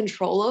we have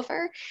control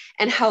over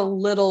and how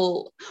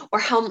little, or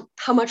how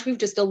much we've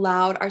just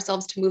allowed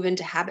ourselves to move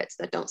into habits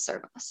that don't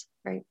serve us.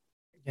 Right.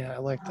 Yeah. I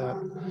like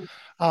that.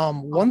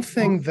 One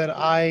thing that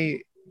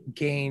I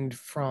gained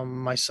from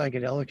my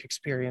psychedelic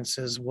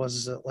experiences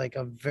was like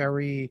a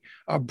very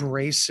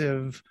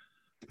abrasive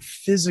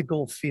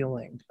physical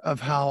feeling of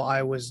how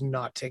I was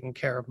not taking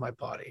care of my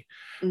body,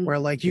 where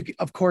like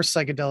of course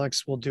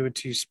psychedelics will do it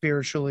to you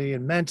spiritually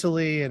and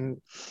mentally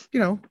and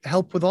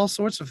help with all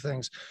sorts of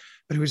things,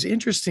 but it was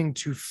interesting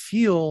to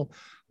feel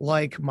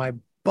like my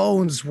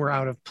bones were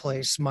out of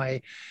place,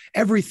 my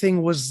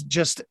everything was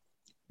just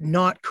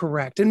not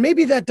correct. And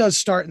maybe that does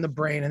start in the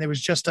brain and it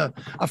was just a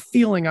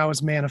feeling I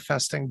was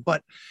manifesting.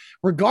 But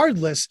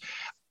regardless,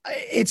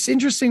 it's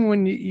interesting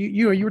when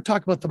you were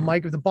talking about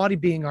the body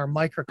being our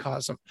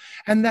microcosm,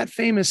 and that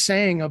famous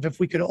saying of, if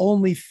we could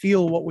only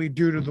feel what we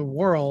do to the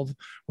world,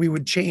 we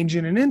would change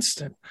in an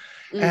instant.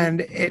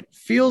 And it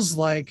feels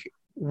like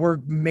we're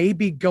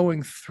maybe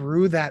going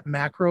through that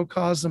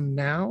macrocosm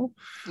now.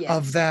 Yes.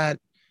 Of that,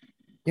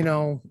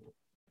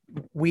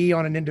 we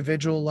on an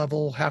individual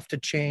level have to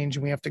change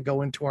and we have to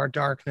go into our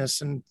darkness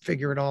and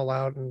figure it all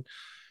out. And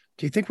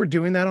do you think we're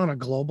doing that on a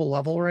global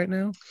level right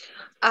now?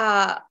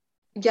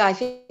 Yeah, I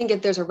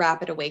think there's a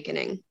rapid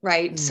awakening,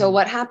 right? So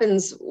what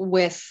happens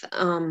with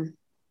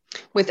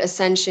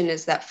ascension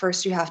is that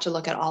first you have to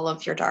look at all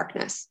of your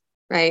darkness,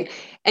 right?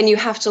 And you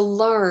have to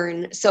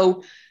learn.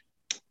 So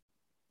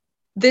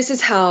this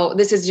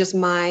is just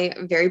my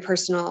very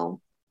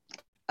personal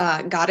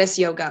goddess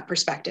yoga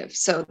perspective.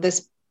 So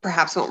this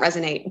perhaps won't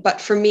resonate,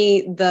 but for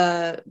me,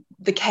 the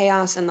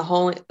chaos and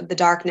the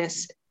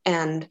darkness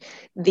and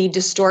the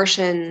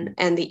distortion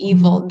and the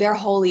evil, they're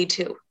holy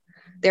too.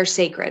 They're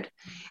sacred.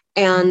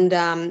 And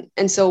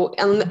so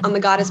on the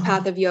goddess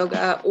path of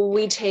yoga,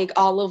 we take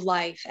all of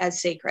life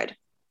as sacred.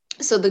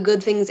 So the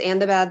good things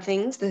and the bad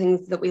things, the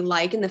things that we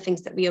like and the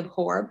things that we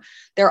abhor,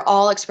 they're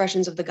all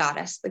expressions of the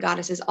goddess. The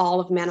goddess is all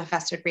of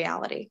manifested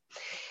reality.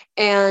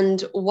 And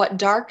what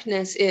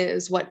darkness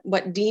is,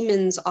 what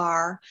demons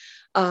are,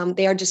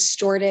 they are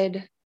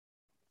distorted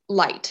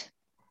light.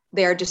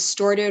 They are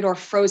distorted or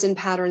frozen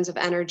patterns of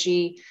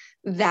energy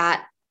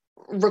that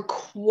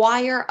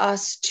require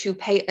us to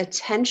pay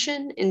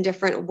attention in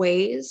different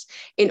ways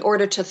in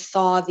order to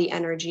thaw the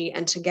energy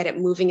and to get it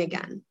moving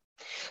again.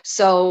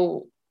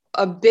 So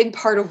a big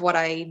part of what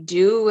I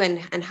do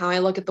and how I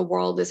look at the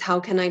world is how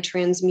can I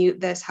transmute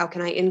this? How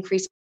can I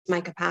increase my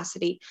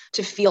capacity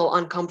to feel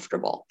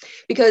uncomfortable?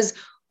 Because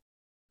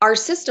our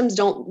systems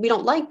we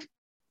don't like,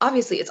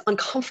 obviously it's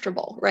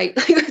uncomfortable, right?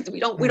 we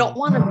don't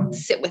want to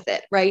sit with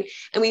it, right?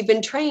 And we've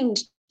been trained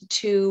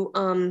to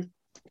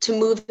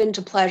move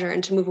into pleasure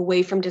and to move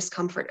away from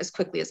discomfort as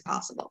quickly as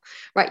possible,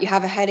 right? You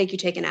have a headache, you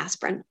take an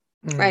aspirin,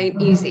 right?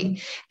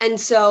 Easy. And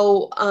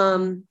so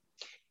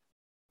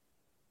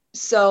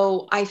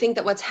I think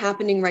that what's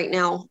happening right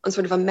now on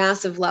sort of a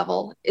massive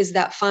level is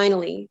that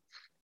finally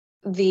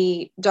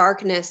the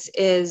darkness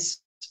is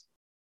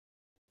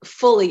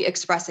fully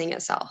expressing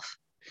itself.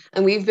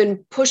 And we've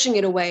been pushing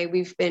it away.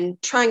 We've been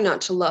trying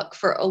not to look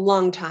for a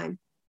long time.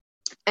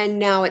 And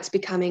now it's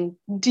becoming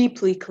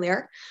deeply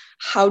clear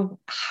how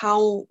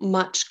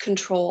much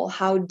control,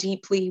 how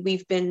deeply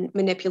we've been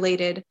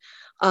manipulated,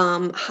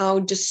 how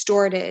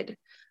distorted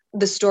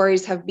the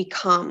stories have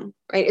become,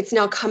 right? It's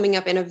now coming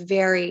up in a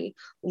very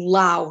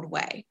loud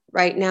way.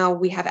 Right now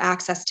we have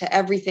access to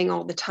everything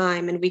all the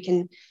time, and we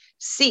can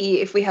see,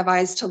 if we have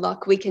eyes to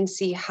look, we can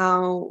see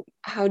how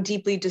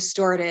deeply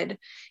distorted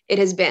it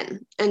has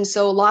been. And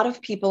so a lot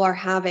of people are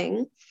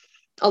having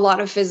a lot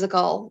of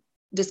physical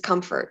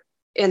discomfort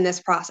in this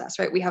process,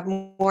 right? We have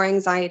more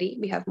anxiety,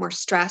 we have more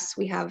stress,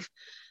 we have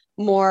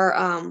more,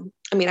 I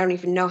don't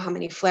even know how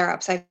many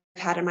flare-ups I've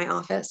had in my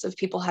office of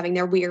people having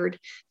their weird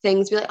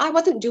things be like, I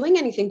wasn't doing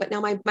anything, but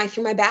now I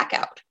threw my back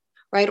out,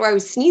 right? Or I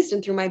was sneezed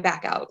and threw my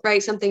back out,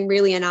 right? Something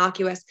really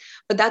innocuous,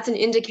 but that's an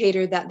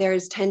indicator that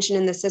there's tension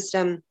in the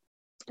system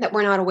that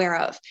we're not aware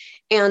of.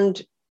 And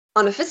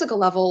on a physical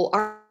level,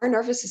 our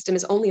nervous system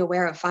is only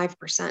aware of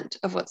 5%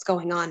 of what's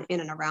going on in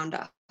and around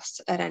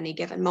us at any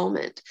given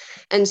moment.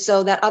 And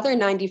so that other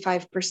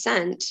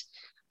 95%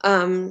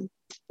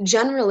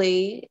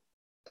 generally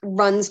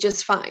runs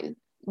just fine.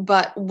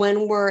 But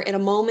when we're in a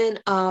moment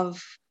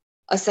of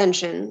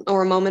ascension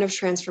or a moment of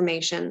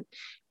transformation,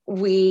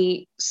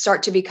 we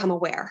start to become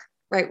aware,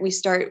 right?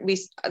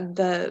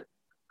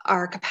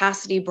 Our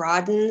capacity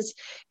broadens,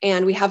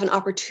 and we have an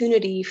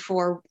opportunity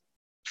for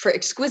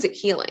exquisite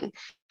healing.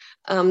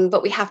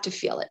 But we have to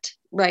feel it,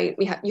 right?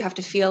 You have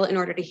to feel in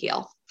order to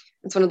heal.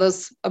 It's one of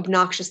those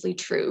obnoxiously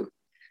true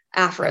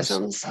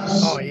aphorisms.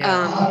 Oh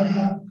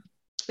yeah.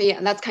 But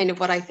yeah, that's kind of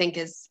what I think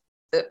it's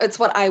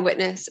what I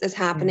witness is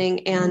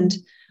happening. And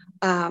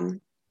I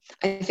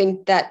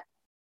think that,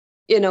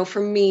 for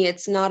me,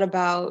 it's not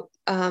about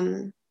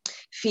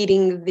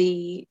feeding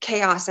the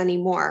chaos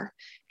anymore.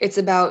 It's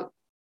about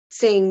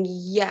saying,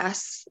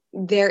 yes,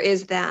 there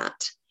is that.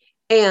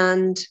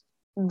 And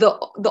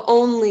the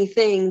only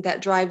thing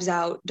that drives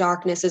out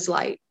darkness is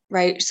light,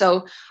 right?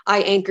 So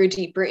I anchor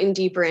deeper and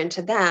deeper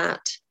into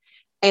that.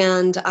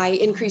 And as I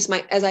increase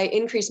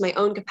my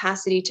own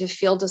capacity to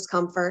feel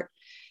discomfort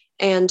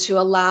and to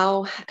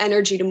allow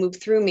energy to move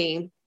through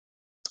me,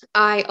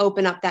 I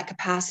open up that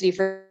capacity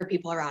for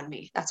people around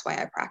me. That's why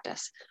I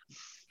practice.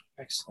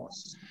 Excellent.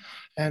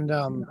 And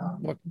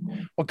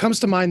what comes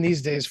to mind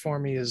these days for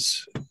me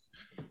is,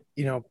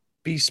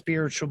 be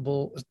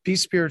spiritual,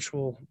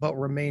 but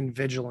remain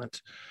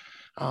vigilant.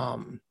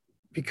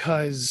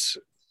 Because,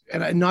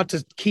 and not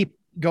to keep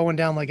going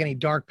down like any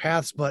dark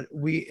paths, but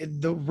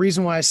the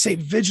reason why I say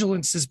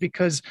vigilance is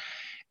because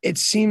it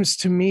seems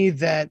to me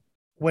that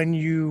when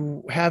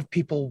you have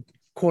people,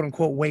 quote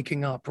unquote,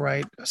 waking up,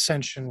 right?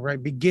 Ascension,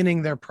 right?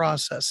 Beginning their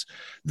process,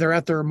 they're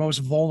at their most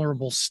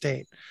vulnerable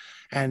state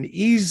and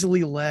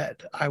easily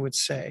led, I would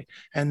say.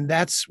 And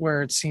that's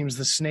where it seems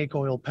the snake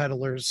oil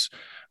peddlers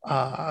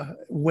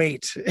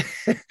wait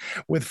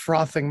with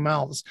frothing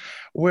mouths.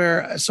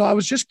 So I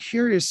was just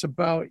curious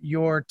about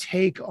your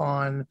take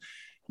on,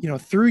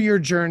 through your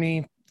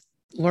journey,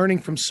 learning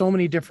from so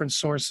many different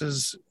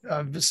sources.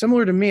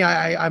 Similar to me,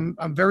 I'm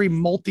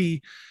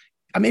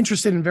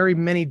interested in very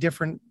many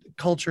different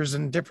cultures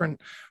and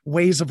different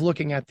ways of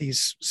looking at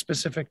these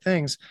specific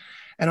things.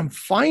 And I'm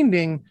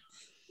finding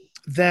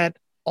that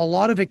a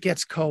lot of it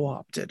gets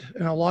co-opted,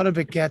 and a lot of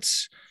it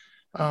gets,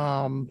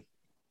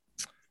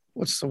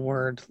 what's the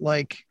word?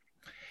 Like,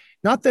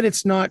 not that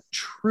it's not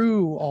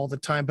true all the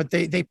time, but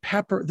they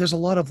pepper, there's a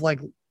lot of like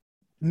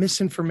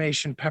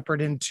misinformation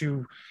peppered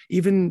into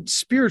even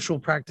spiritual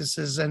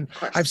practices. And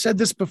I've said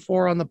this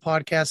before on the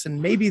podcast,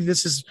 and maybe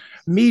this is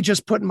me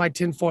just putting my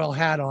tinfoil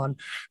hat on,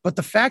 but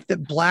the fact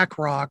that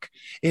BlackRock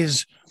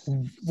is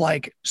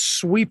like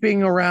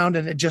sweeping around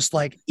and just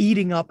like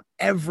eating up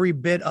every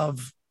bit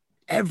of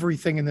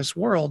everything in this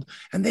world,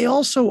 and they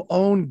also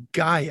own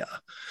Gaia,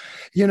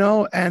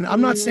 and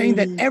I'm not saying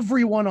that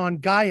everyone on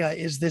Gaia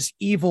is this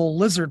evil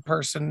lizard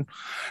person,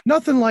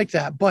 nothing like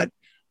that, but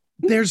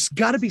there's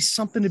got to be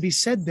something to be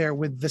said there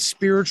with the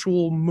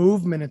spiritual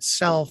movement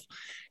itself.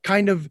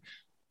 Kind of,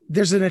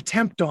 there's an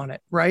attempt on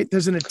it, right?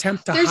 There's an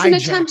attempt to there's an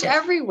attempt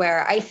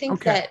everywhere. I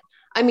think that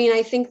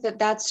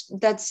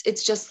that's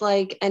it's just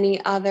like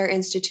any other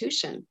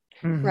institution,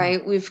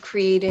 right? We've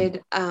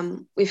created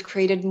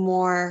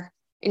more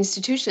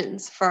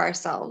institutions for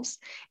ourselves,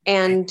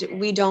 and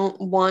we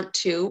don't want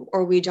to,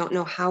 or we don't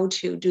know how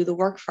to do the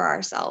work for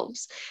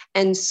ourselves.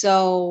 And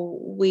so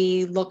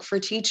we look for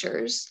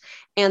teachers.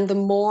 And the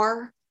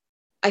more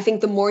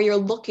you're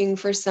looking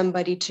for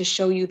somebody to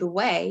show you the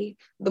way,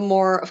 the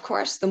more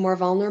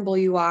vulnerable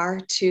you are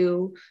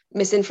to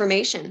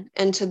misinformation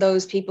and to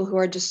those people who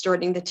are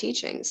distorting the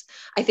teachings.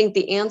 I think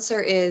the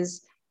answer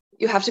is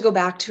you have to go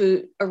back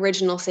to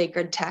original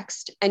sacred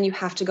text, and you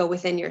have to go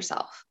within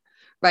yourself,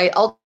 right?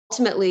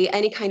 Ultimately,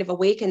 any kind of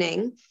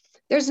awakening,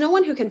 there's no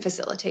one who can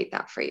facilitate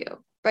that for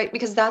you, right?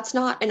 Because that's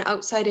not an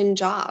outside-in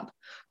job,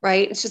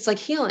 right? It's just like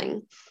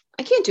healing.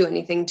 I can't do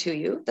anything to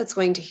you that's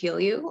going to heal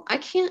you.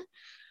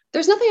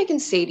 There's nothing I can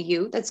say to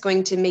you that's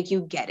going to make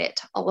you get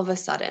it all of a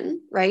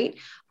sudden, right?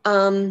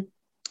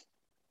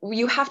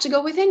 You have to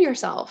go within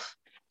yourself,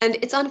 and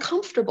it's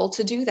uncomfortable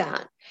to do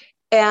that.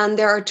 And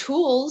there are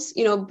tools,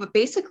 but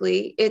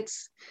basically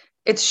it's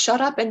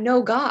shut up and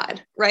know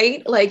God,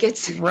 right? Like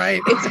it's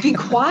be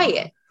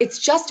quiet. It's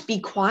just be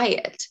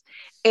quiet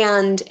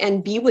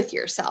and be with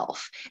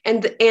yourself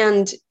and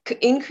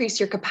increase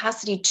your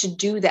capacity to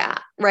do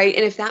that, right?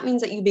 And if that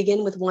means that you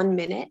begin with 1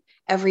 minute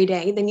every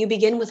day, then you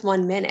begin with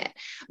 1 minute.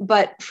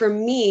 But for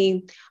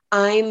me,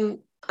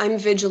 I'm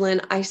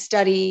vigilant. I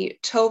study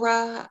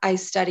Torah. I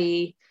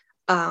study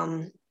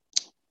I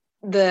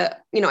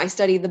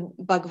study the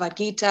Bhagavad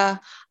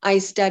Gita. I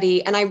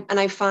study and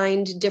I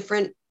find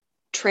different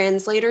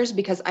translators,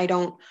 because I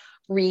don't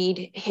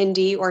read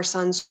Hindi or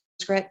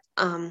Sanskrit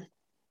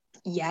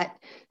yet.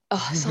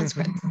 Oh,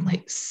 Sanskrit is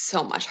like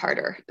so much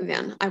harder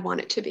than I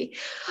want it to be.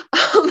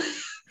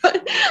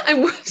 But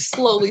I'm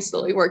slowly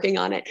working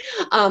on it.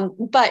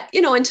 But,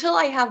 until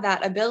I have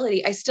that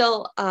ability, I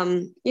still,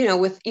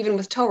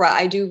 with Torah,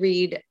 I do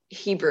read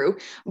Hebrew,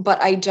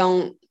 but I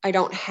don't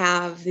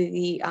have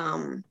the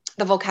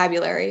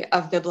vocabulary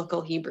of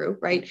biblical Hebrew,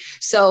 right?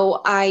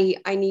 So I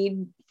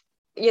need,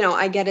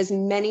 I get as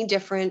many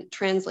different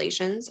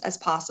translations as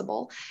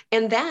possible.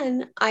 And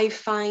then I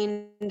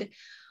find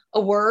a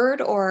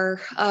word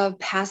or a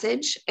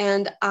passage,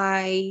 and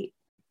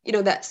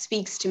that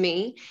speaks to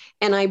me,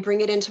 and I bring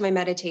it into my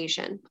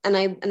meditation, and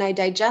I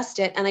digest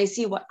it, and I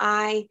see what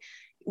I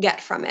get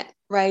from it,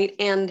 right?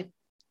 And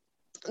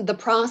the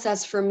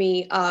process for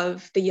me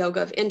of the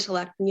yoga of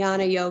intellect,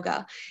 jnana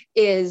yoga,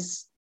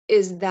 is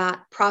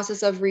that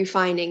process of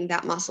refining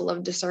that muscle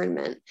of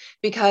discernment,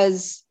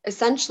 because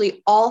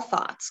essentially all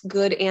thoughts,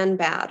 good and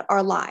bad,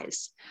 are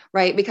lies,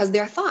 right? Because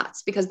they're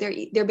thoughts, because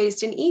they're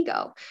based in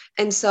ego.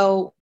 And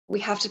so we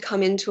have to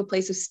come into a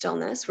place of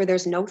stillness where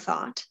there's no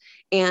thought,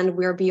 and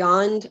we're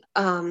beyond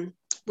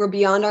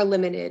our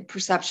limited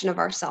perception of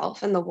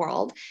ourself and the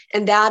world.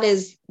 And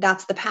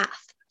that's the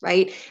path,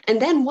 right?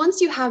 And then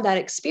once you have that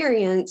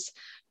experience,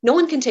 no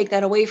one can take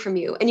that away from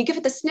you. And you give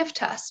it the sniff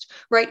test,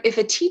 right? If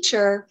a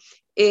teacher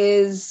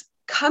is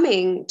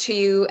coming to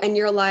you and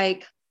you're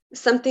like,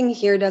 something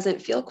here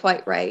doesn't feel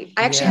quite right.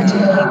 I actually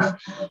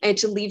had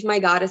to leave my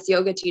goddess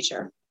yoga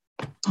teacher,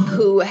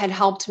 who had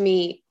helped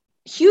me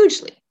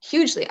hugely.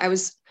 I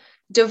was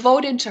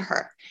devoted to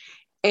her.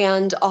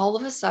 And all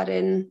of a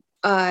sudden,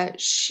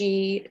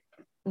 she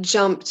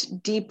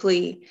jumped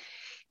deeply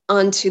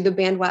onto the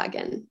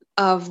bandwagon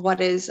of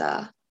what is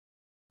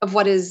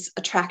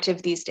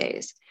attractive these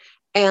days.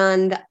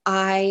 And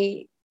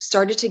I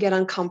started to get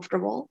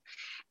uncomfortable,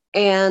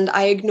 and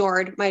I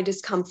ignored my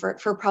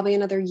discomfort for probably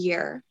another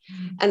year.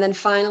 And then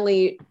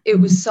finally, it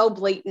was so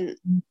blatant.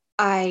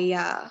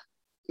 My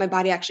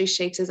body actually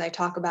shakes as I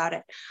talk about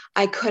it.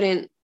 I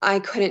couldn't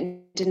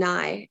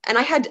deny. And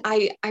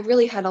I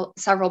really had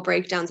several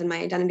breakdowns in my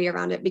identity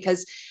around it,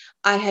 because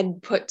I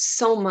had put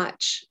so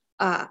much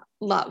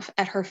love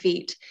at her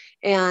feet,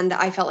 and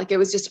I felt like it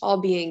was just all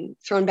being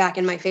thrown back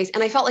in my face.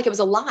 And I felt like it was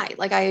a lie.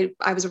 Like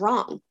I was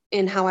wrong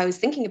in how I was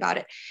thinking about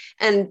it.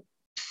 And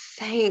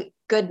thank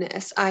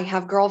goodness I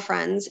have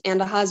girlfriends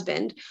and a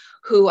husband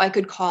who I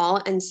could call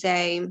and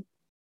say,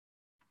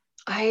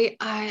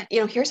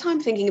 here's how I'm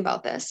thinking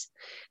about this.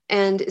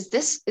 And is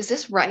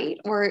this right?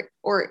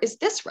 Or is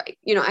this right?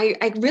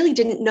 I really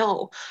didn't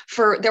know.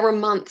 There were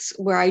months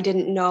where I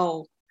didn't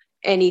know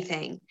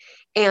anything.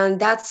 And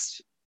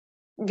that's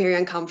very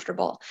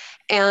uncomfortable.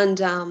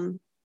 And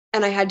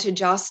I had to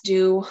just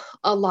do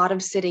a lot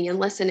of sitting and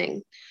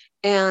listening,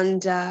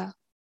 and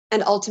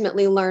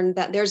ultimately learned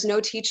that there's no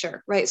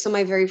teacher, right? So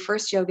my very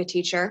first yoga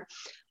teacher,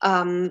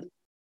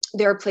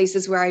 there are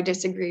places where I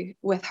disagree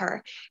with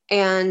her.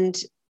 And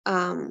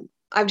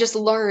I've just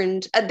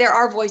learned there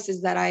are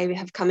voices that I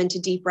have come into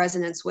deep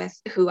resonance with,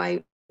 who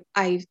I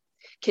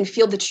can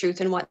feel the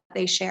truth in what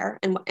they share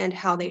and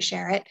how they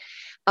share it.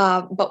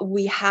 But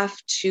we have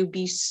to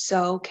be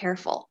so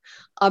careful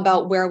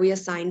about where we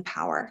assign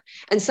power.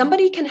 And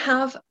somebody can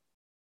have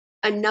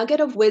a nugget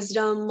of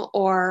wisdom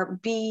or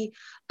be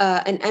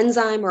an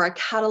enzyme or a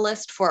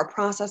catalyst for a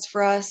process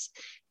for us.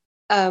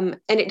 And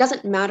it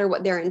doesn't matter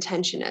what their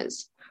intention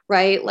is,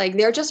 right? Like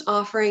they're just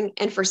offering.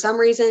 And for some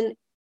reason,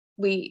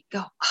 we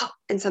go, oh,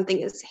 and something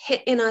is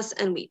hit in us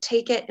and we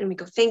take it and we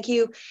go, thank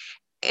you.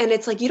 And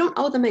it's like, you don't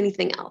owe them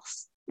anything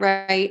else,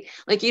 right?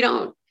 Like you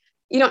don't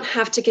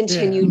have to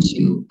continue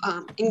to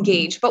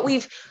engage, but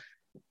we've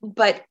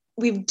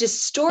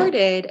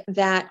distorted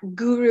that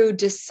guru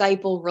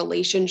disciple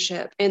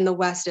relationship in the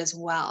West as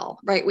well,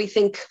 right? We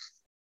think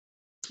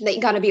that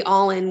you got to be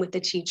all in with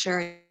the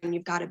teacher and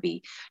you've got to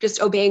be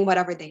just obeying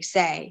whatever they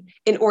say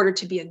in order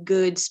to be a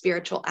good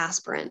spiritual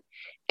aspirant.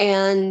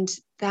 And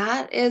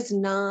that is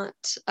not,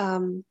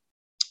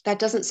 that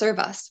doesn't serve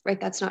us, right?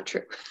 That's not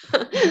true.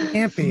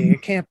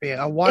 It can't be.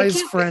 A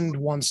wise friend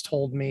once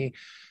told me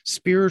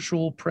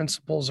spiritual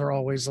principles are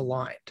always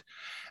aligned.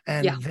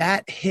 And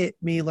that hit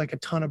me like a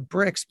ton of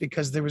bricks,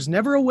 because there was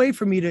never a way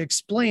for me to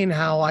explain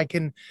how I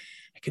can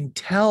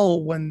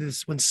tell when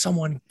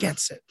someone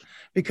gets it,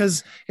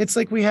 because it's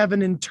like we have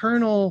for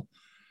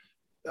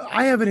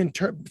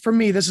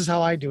me, this is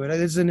how I do it.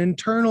 It's an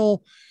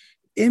internal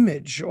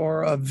image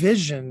or a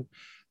vision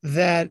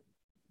that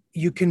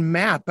you can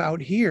map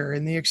out here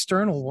in the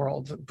external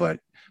world. But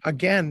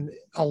again,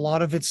 a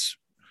lot of it's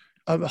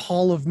a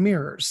hall of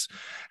mirrors,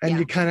 and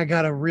you kind of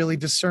got to really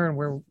discern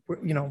where,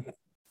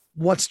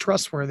 what's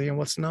trustworthy and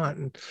what's not.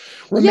 And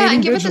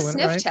and give vigilant, it the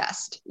sniff right?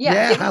 test.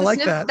 I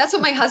like that. That's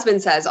what my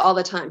husband says all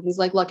the time. He's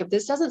like, look, if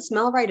this doesn't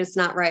smell right, it's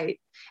not right.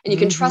 And you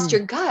can trust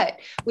your gut.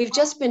 We've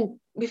just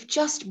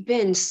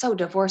been so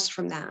divorced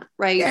from that,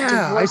 right?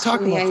 Yeah, I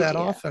talk about that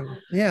often.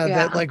 Yeah,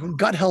 that like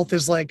gut health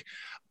is like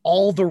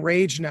all the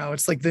rage now.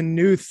 It's like the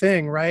new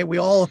thing, right?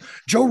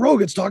 Joe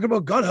Rogan's talking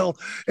about gut health.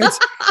 It's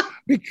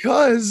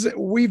because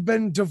we've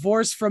been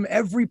divorced from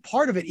every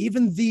part of it,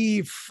 even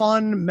the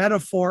fun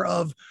metaphor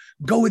of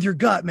go with your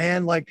gut,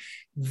 man. Like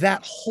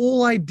that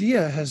whole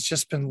idea has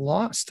just been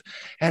lost.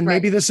 And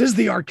maybe this is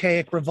the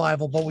archaic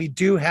revival, but we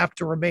do have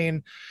to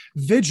remain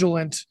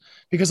vigilant,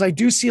 because I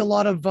do see a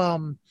lot of,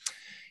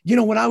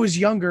 when I was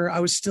younger, I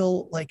was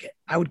still like,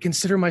 I would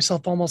consider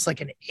myself almost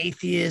like an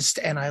atheist,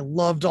 and I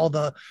loved all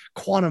the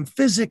quantum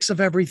physics of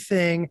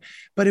everything,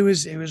 but it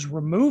was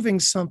removing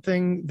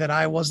something that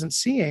I wasn't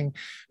seeing,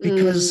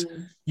 because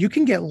you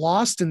can get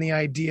lost in the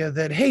idea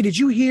that, hey, did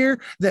you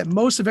hear that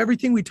most of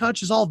everything we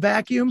touch is all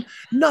vacuum?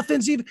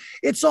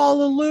 It's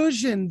all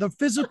illusion. The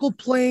physical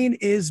plane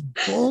is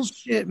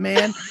bullshit,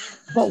 man.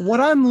 But what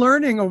I'm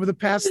learning over the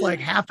past like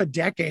half a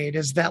decade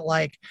is that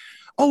like,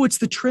 oh, it's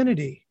the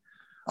Trinity.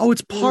 Oh,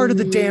 it's part of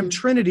the damn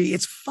Trinity.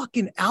 It's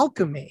fucking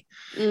alchemy.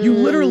 You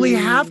literally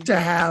have to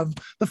have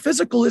the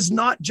physical is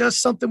not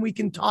just something we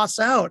can toss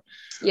out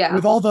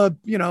with all the,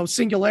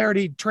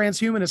 singularity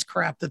transhumanist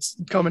crap that's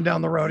coming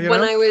down the road.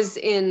 When I was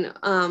in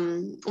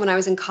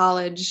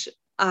college,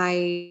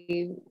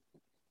 my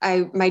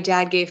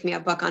dad gave me a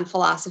book on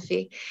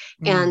philosophy,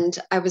 and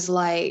I was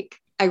like,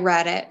 I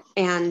read it,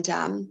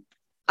 and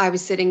I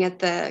was sitting at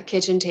the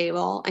kitchen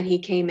table, and he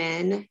came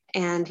in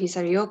and he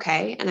said, "Are you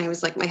okay?" And I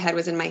was like, my head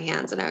was in my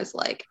hands, and I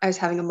was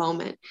having a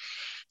moment,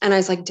 and I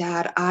was like,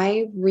 "Dad,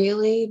 I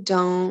really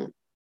don't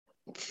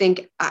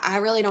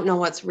know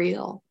what's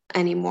real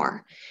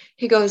anymore."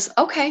 He goes,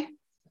 "Okay,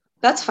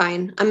 that's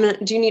fine.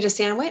 Do you need a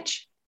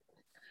sandwich?"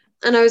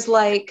 And I was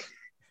like,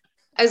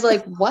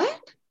 "What?"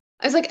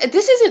 I was like,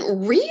 "This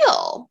isn't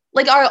real.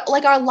 Like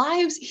our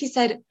lives." He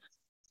said,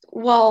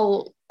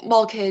 well,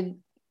 kid,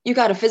 you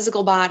got a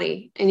physical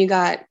body and you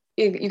got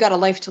a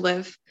life to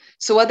live.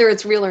 So whether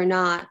it's real or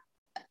not,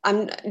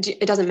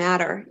 it doesn't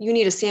matter. You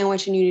need a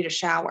sandwich and you need a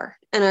shower."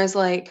 And I was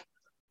like,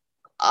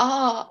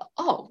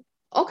 oh,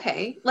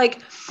 okay.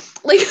 Like,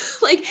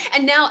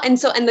 and now, and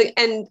so, and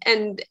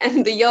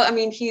the yoga, I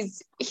mean,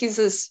 he's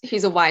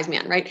a wise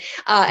man, right?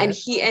 And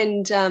he,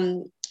 and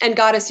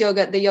goddess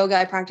yoga, the yoga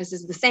I practice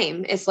is the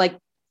same. It's like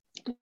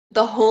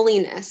the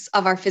holiness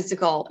of our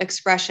physical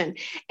expression,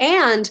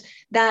 and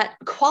that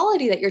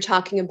quality that you're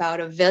talking about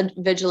of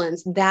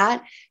vigilance,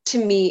 that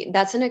to me,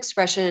 that's an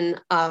expression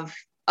of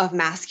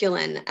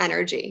masculine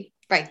energy.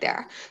 right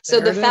there. So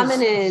There the it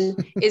feminine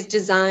is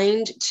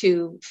designed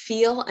to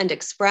feel and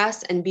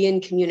express and be in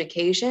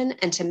communication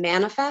and to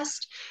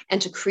manifest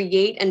and to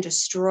create and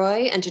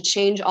destroy and to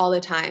change all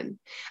the time.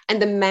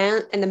 And the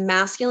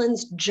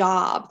masculine's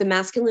job, the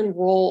masculine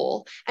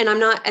role,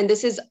 and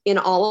this is in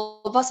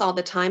all of us all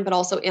the time, but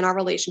also in our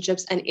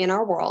relationships and in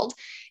our world,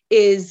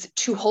 is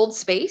to hold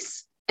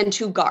space and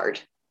to guard,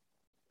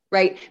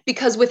 right?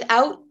 Because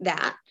without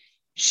that,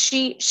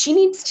 she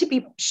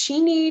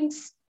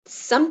needs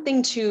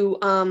something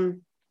to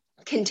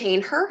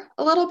contain her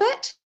a little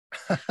bit,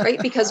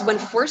 right? Because when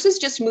force is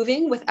just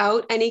moving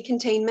without any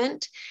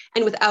containment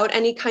and without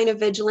any kind of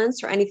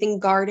vigilance or anything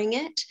guarding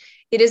it,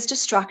 it is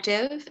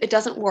destructive. It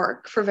doesn't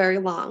work for very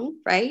long,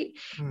 right?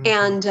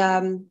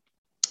 Mm-hmm.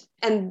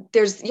 And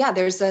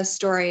there's a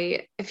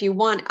story. If you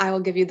want, I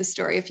will give you the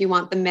story. If you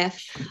want the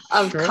myth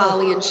of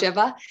Kali and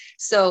Shiva,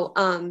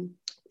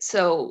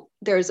 so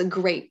there's a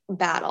great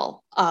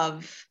battle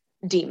of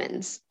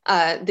demons.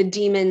 The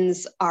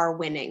demons are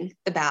winning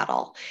the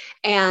battle.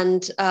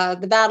 And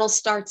the battle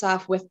starts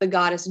off with the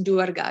goddess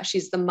Durga.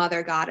 She's the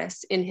mother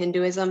goddess in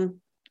Hinduism.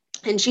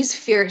 And she's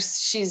fierce.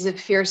 She's a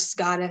fierce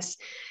goddess.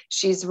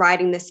 She's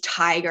riding this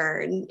tiger,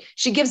 and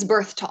she gives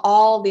birth to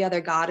all the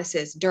other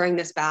goddesses during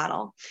this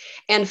battle.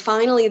 And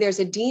finally, there's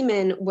a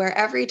demon where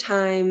every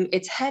time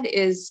its head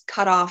is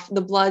cut off, the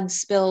blood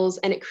spills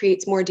and it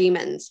creates more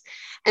demons.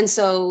 And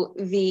so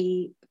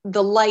the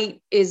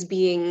light is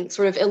being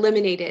sort of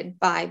eliminated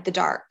by the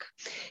dark.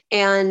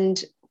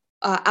 And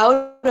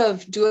out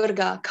of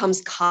Durga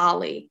comes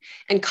Kali.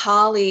 And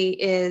Kali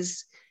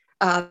is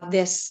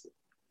this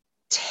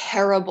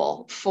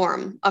terrible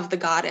form of the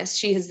goddess.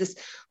 She has this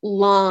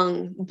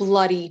long,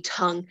 bloody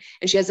tongue,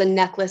 and she has a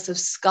necklace of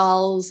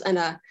skulls and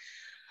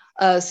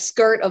a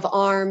skirt of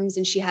arms,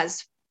 and she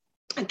has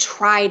a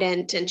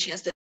trident, and she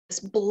has this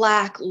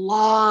black,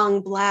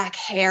 long black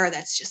hair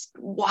that's just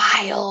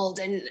wild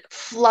and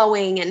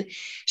flowing, and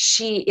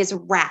she is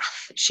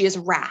wrath. She is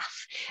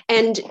wrath,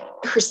 and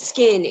her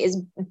skin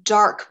is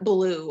dark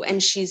blue,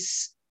 and she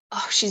is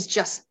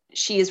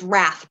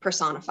wrath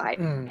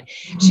personified.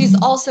 She's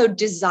also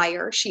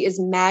desire. She is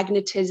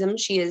magnetism.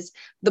 She is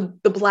the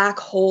black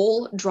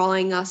hole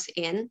drawing us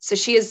in. So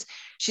she's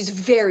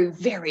very,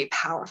 very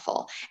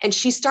powerful. And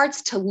she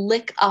starts to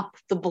lick up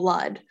the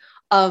blood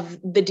of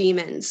the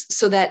demons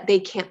so that they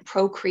can't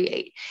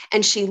procreate.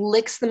 And she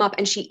licks them up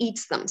and she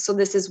eats them. So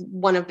this is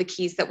one of the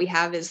keys that we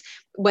have, is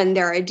when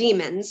there are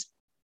demons,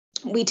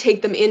 we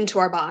take them into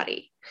our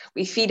body.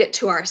 We feed it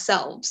to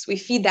ourselves. We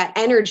feed that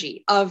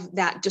energy of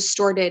that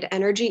distorted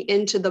energy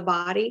into the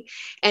body,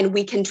 and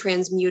we can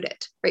transmute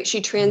it, right?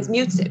 She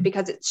transmutes it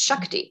because it's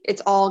Shakti.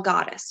 It's all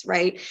goddess,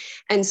 right?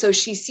 And so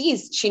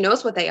she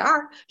knows what they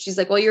are. She's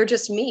like, well, you're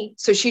just me.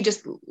 So she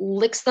just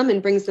licks them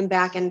and brings them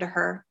back into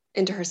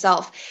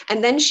herself.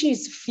 And then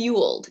she's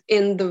fueled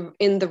in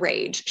the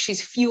rage.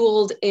 She's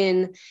fueled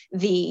in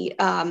the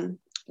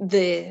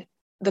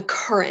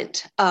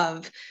current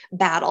of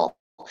battle.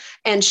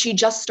 And she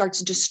just starts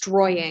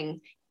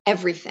destroying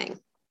everything.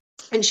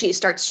 And she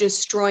starts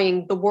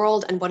destroying the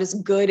world and what is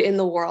good in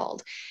the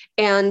world.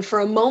 And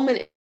for a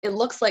moment, it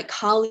looks like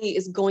Kali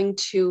is going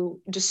to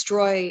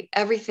destroy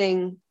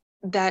everything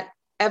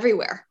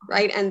everywhere,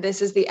 right? And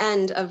this is the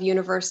end of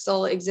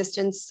universal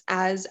existence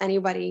as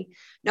anybody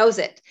knows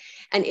it.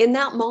 And in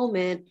that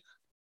moment,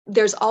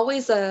 there's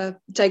always a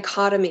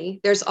dichotomy.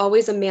 There's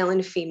always a male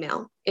and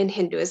female in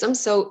Hinduism.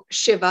 So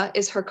Shiva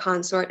is her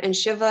consort, and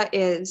Shiva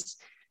is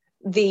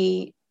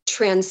the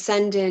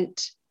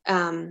transcendent,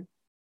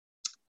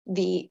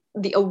 the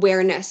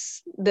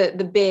awareness,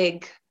 the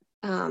big,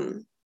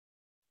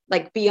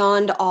 like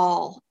beyond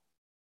all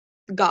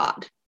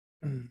God.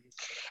 And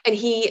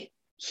he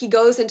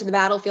goes into the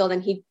battlefield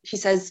and he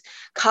says,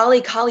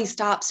 Kali,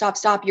 stop,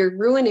 you're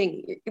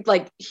ruining,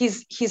 like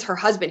he's her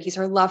husband, he's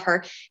her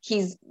lover,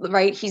 he's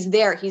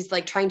there, he's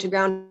like trying to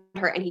ground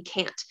her and he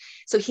can't.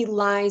 So he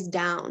lies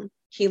down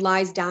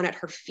at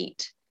her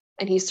feet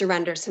and he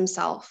surrenders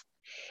himself.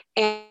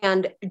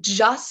 And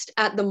just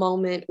at the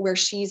moment where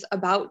she's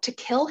about to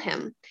kill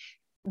him,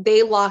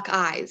 they lock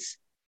eyes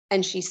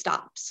and she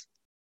stops.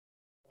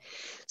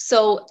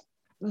 So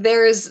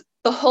there's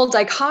the whole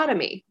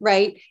dichotomy,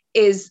 right?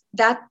 Is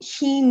that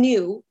he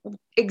knew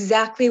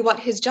exactly what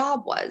his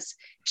job was.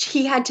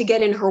 He had to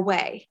get in her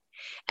way.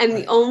 And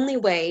the only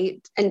way,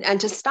 and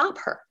to stop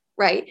her,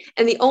 right?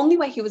 And the only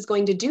way he was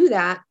going to do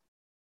that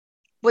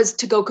was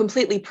to go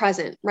completely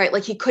present, right?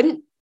 Like he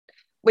couldn't,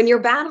 when you're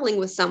battling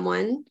with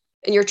someone,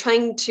 and you're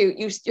trying to,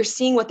 you're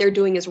seeing what they're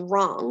doing is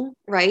wrong,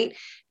 right?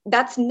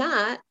 That's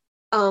not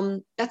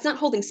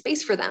holding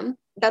space for them.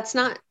 That's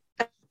not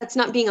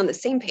being on the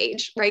same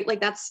page, right?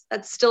 Like that's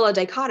still a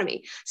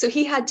dichotomy. So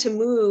he had to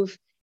move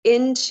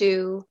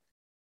into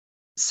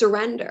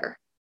surrender,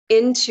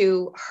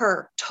 into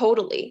her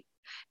totally.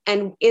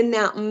 And in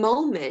that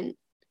moment,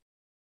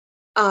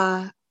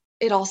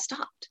 it all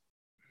stopped.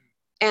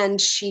 And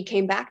she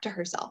came back to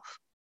herself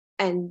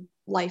and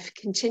life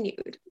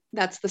continued.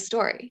 That's the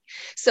story.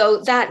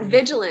 So that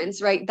vigilance,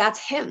 right? That's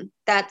him.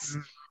 That's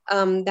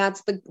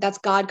That's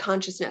God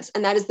consciousness.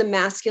 And that is the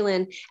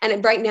masculine.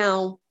 And right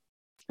now,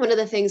 one of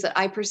the things that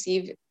I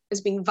perceive as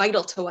being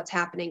vital to what's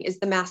happening is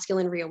the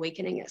masculine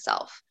reawakening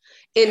itself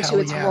into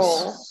its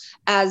role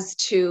as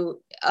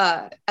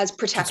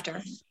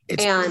protector.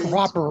 It's and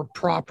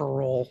proper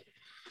role.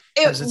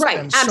 Right,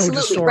 absolutely,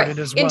 so distorted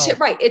as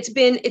well.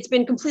 It's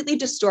been completely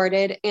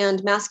distorted,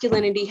 and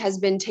masculinity has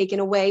been taken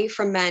away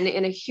from men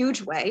in a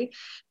huge way.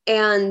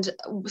 And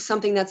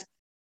something that's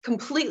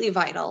completely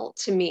vital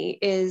to me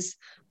is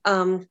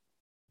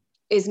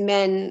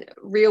men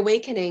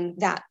reawakening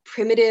that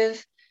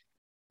primitive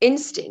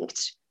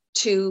instinct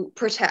to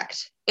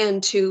protect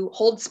and to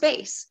hold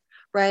space,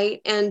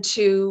 right? And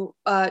to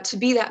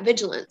be that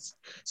vigilance,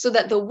 so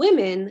that the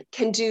women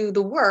can do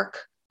the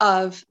work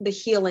of the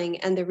healing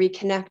and the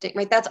reconnecting,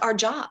 right? That's our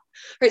job,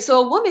 right?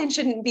 So a woman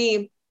shouldn't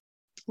be,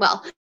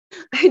 well,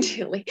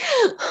 ideally,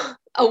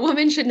 a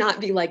woman should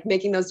not be like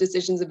making those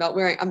decisions about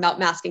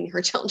masking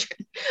her children,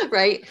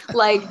 right?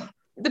 Like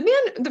the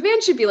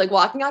man should be like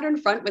walking out in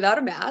front without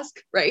a mask,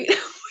 right?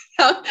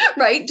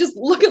 Right, just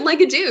looking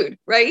like a dude,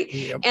 right?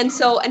 Yep. And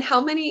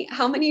how many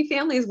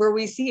families were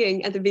we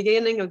seeing at the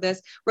beginning of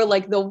this where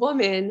like the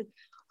woman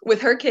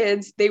with her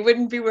kids, they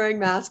wouldn't be wearing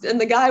masks and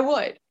the guy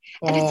would,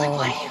 and it's like,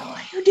 what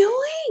are you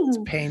doing? It's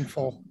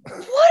painful. What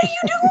are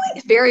you doing?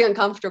 It's very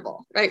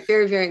uncomfortable, right?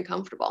 Very, very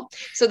uncomfortable.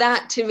 So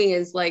that to me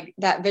is like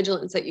that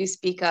vigilance that you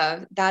speak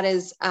of. That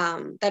is a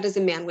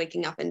man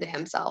waking up into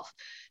himself.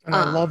 And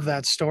I love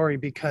that story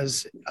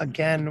because,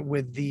 again,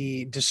 with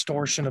the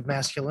distortion of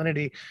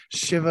masculinity,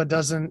 Shiva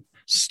doesn't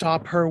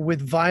stop her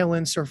with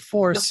violence or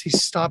force. He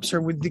stops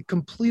her with the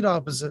complete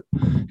opposite,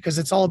 because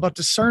it's all about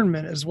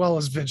discernment as well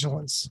as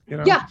vigilance. You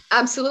know? Yeah,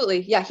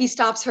 absolutely. Yeah, he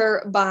stops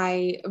her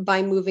by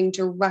moving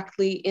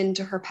directly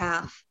into her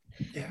path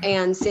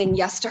and saying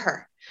yes to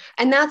her.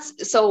 And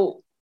that's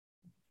so.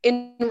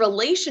 In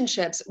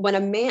relationships, when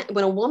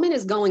a woman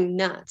is going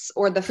nuts,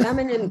 or the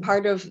feminine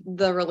part of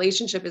the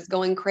relationship is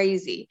going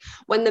crazy,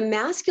 when the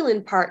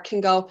masculine part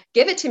can go,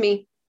 give it to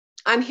me.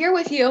 I'm here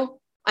with you.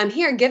 I'm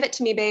here. Give it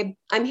to me, babe.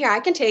 I'm here. I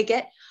can take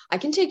it. I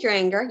can take your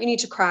anger. You need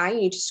to cry. You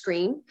need to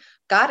scream.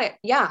 Got it.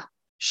 Yeah,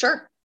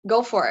 sure.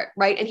 Go for it.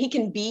 Right. And he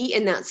can be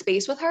in that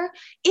space with her.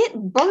 It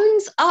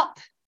burns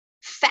up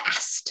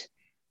fast.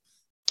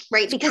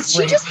 Right. Because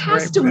she just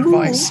has to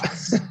move.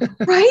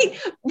 Right.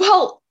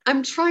 Well,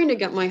 I'm trying to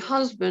get my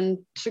husband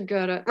to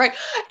get it right.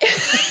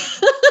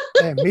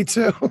 Hey, me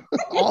too.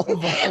 All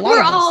of us.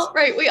 We're all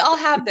right. We all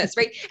have this,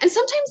 right? And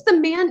sometimes the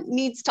man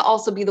needs to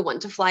also be the one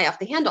to fly off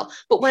the handle.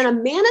 But when a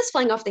man is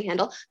flying off the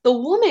handle, the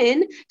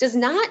woman does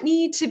not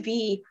need to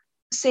be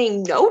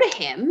saying no to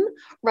him,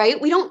 right?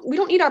 We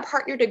don't need our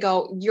partner to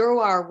go, you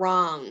are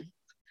wrong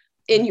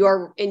in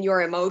your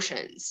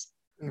emotions,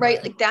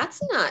 right? Like that's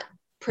not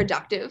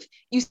productive.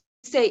 You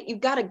say you've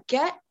got to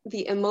get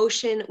the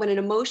emotion. When an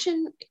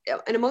emotion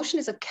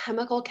is a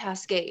chemical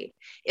cascade,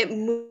 it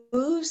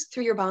moves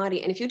through your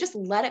body. And if you just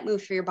let it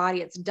move through your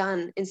body, it's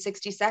done in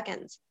 60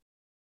 seconds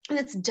and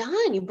it's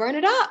done. You burn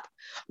it up,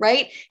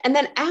 right? And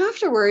then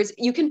afterwards,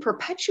 you can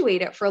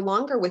perpetuate it for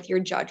longer with your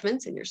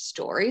judgments and your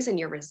stories and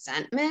your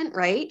resentment,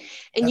 right?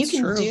 And That's you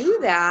can true. do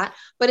that,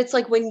 but it's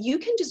like when you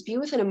can just be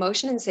with an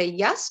emotion and say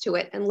yes to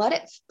it and let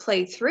it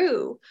play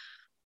through,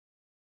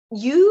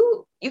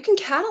 you can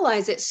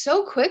catalyze it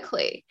so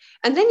quickly.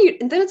 And then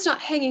it's not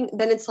hanging.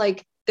 Then it's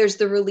like, there's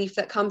the relief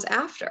that comes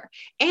after.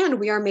 And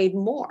we are made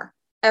more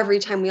every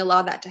time we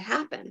allow that to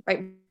happen,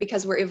 right?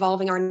 Because we're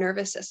evolving our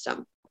nervous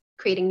system,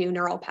 creating new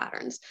neural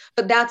patterns.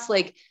 But that's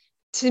like,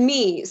 to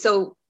me,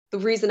 so the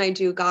reason I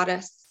do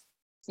goddess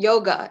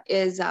yoga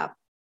is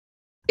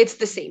it's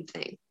the same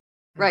thing,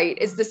 right?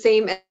 It's the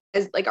same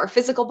as like our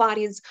physical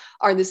bodies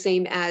are the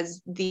same as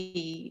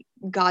the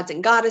gods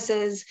and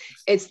goddesses.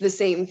 It's the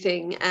same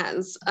thing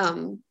as,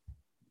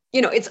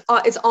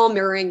 it's all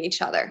mirroring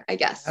each other, I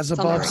guess. As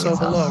above, so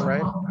below,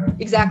 right?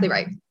 Exactly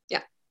right.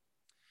 Yeah.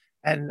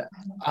 And,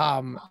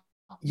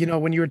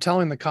 when you were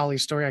telling the Kali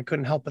story, I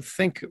couldn't help but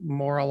think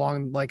more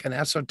along like an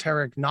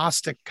esoteric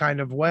Gnostic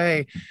kind of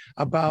way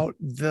about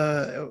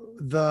the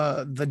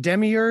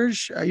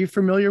demiurge. Are you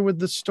familiar with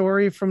the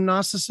story from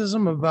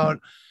Gnosticism about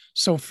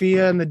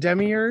Sophia and the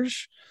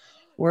demiurge,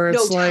 where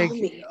it's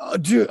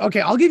dude, okay,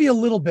 I'll give you a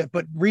little bit,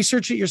 but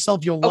research it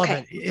yourself. You'll love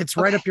it. It's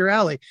right up your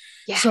alley.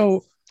 Yeah.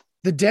 So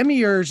the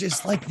demiurge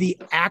is like the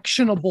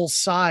actionable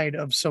side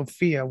of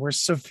Sophia, where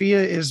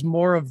Sophia is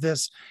more of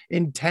this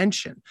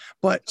intention,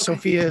 but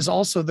Sophia is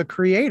also the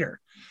creator.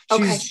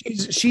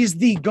 She's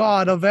the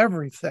god of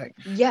everything.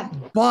 Yeah.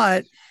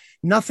 But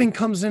nothing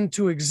comes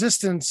into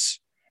existence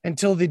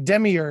until the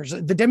demiurge.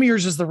 The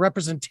demiurge is the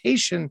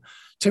representation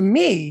to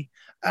me.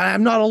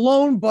 I'm not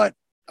alone, but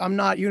I'm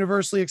not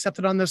universally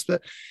accepted on this,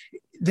 but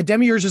the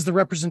demiurge is the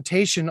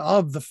representation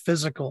of the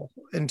physical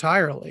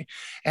entirely.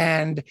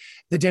 And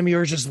the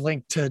demiurge is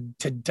linked to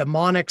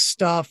demonic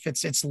stuff.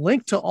 It's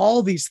linked to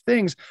all these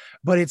things,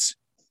 but it's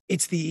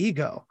the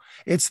ego.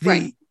 It's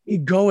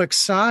egoic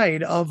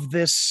side of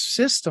this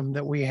system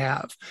that we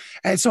have.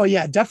 And so,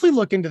 yeah, definitely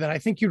look into that. I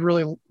think you'd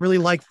really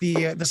like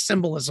the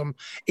symbolism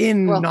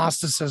in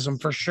Gnosticism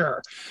for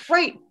sure.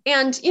 Right.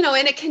 And,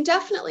 and it can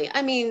definitely,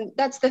 I mean,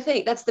 that's the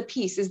thing, that's the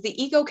piece, is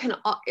the ego can,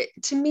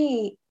 to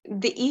me,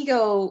 the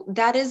ego,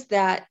 that is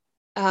that,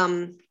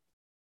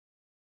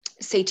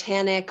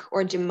 satanic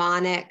or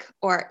demonic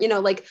or,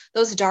 like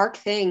those dark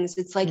things.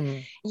 It's like,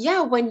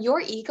 yeah, when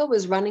your ego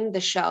is running the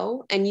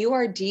show and you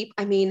are deep,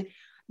 I mean,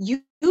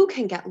 you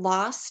can get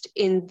lost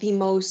in the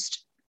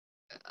most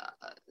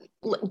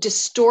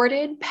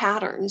distorted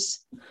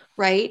patterns,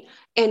 right?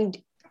 And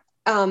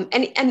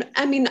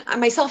I mean,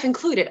 myself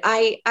included,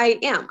 I'm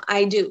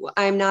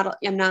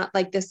not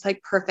like this,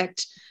 like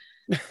perfect,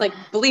 like,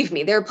 believe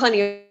me, there are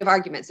plenty of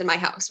arguments in my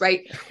house,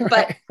 right?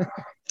 But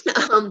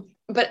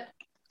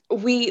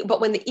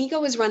when the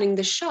ego is running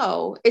the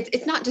show,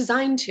 it's not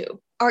designed to.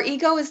 Our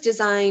ego is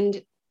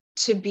designed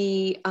to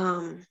be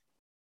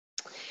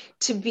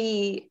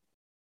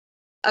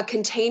a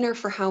container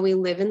for how we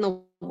live in the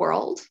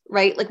world,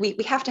 right? Like we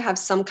have to have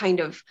some kind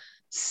of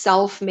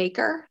self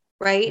maker,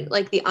 right?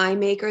 Like the I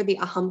maker, the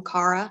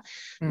ahamkara,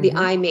 the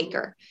I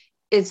maker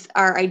is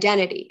our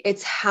identity.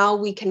 It's how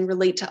we can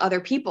relate to other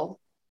people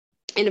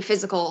in a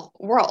physical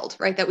world,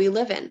 right? That we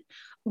live in,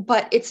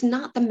 but it's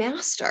not the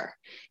master.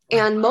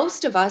 And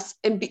most of us,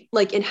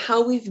 in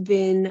how we've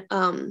been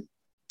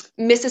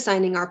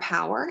misassigning our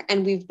power,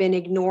 and we've been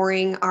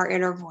ignoring our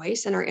inner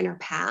voice and our inner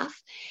path,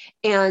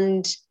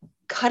 and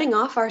cutting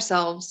off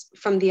ourselves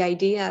from the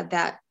idea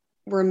that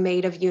we're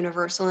made of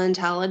universal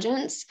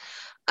intelligence.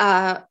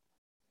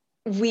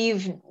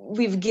 We've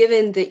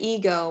given the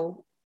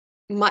ego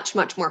much,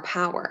 much more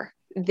power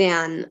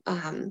than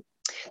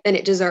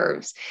it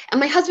deserves. And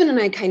my husband and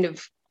I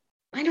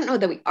I don't know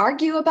that we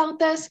argue about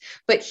this,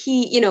 but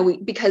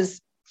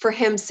because for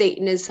him,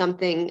 Satan is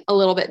something a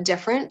little bit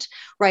different,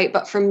 right?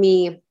 But for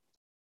me,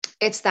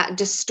 it's that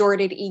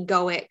distorted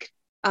egoic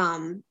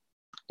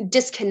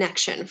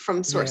disconnection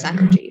from source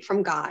energy,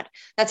 from God.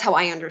 That's how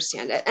I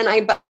understand it.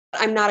 But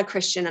I'm not a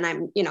Christian,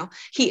 and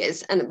he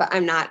is, but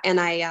I'm not. And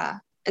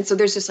so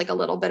there's just like a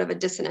little bit of a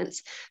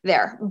dissonance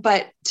there.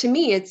 But to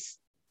me, it's,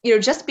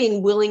 just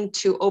being willing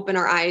to open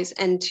our eyes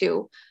and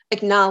to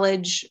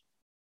acknowledge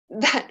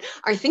that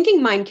our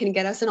thinking mind can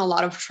get us in a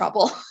lot of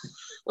trouble.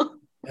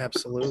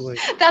 Absolutely.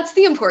 That's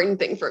the important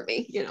thing for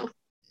me,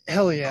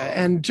 Hell yeah.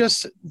 And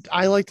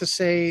I like to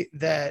say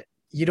that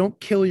you don't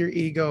kill your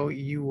ego,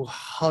 you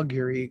hug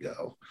your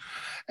ego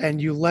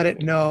and you let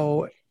it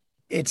know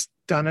it's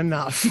done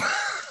enough.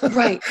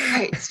 Right.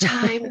 It's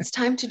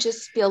time to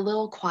just be a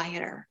little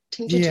quieter,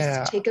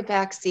 just take a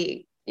back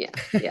seat. Yeah.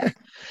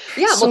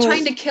 So, well,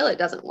 trying to kill it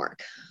doesn't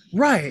work.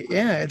 Right.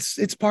 Yeah.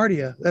 It's part of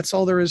you. That's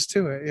all there is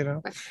to it,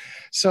 Right.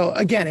 So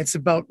again, it's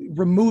about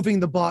removing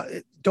the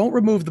body. Don't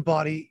remove the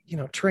body,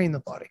 train the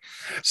body.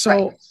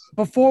 So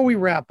before we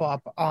wrap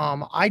up,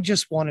 I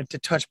just wanted to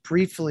touch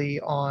briefly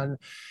on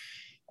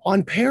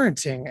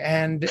parenting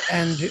and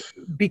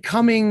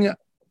becoming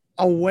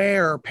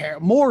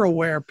more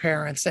aware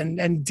parents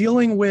and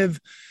dealing with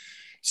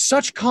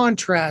such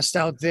contrast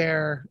out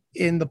there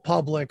in the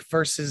public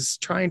versus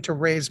trying to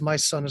raise my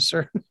son a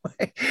certain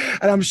way.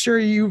 And I'm sure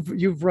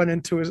you've run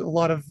into a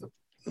lot of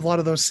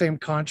those same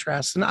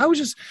contrasts. And I was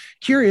just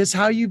curious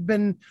how you've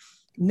been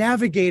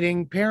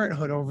navigating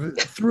parenthood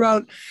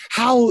throughout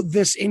how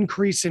this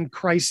increase in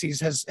crises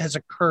has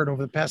occurred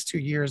over the past 2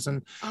 years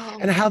and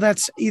how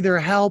that's either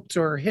helped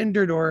or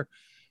hindered or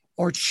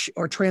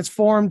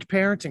transformed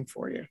parenting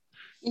for you.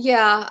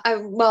 Yeah.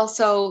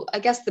 So I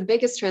guess the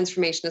biggest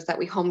transformation is that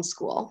we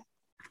homeschool,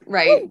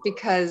 right? Ooh.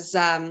 Because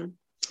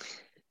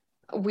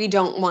we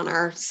don't want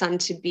our son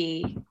to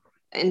be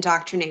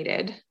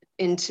indoctrinated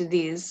into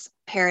these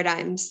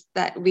paradigms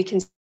that we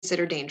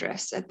consider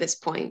dangerous at this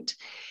point.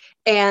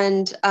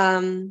 And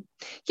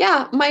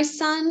my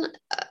son,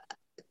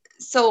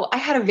 so I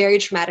had a very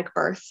traumatic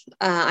birth.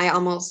 I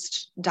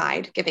almost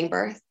died giving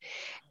birth.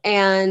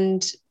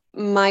 And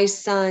my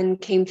son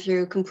came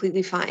through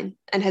completely fine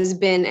and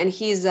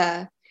he's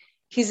an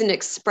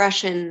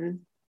expression.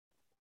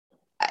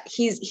 I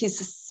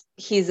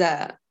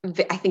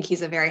think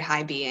he's a very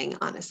high being,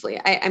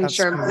 honestly. I'm That's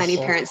sure beautiful. Many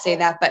parents say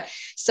that, but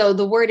so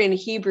the word in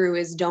Hebrew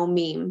is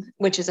domim,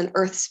 which is an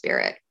earth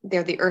spirit.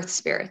 They're the earth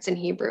spirits in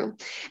Hebrew.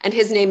 And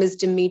his name is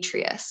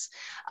Demetrius,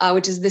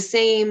 which is the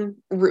same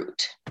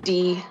root,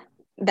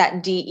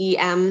 that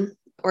D-E-M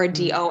or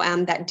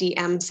D-O-M, that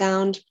D-M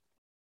sound.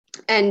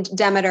 And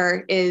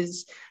Demeter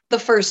is the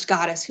first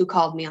goddess who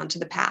called me onto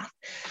the path.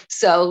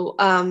 So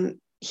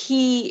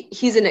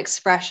he's an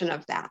expression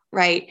of that,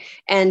 right?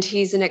 And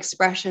he's an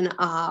expression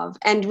of,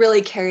 and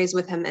really carries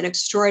with him an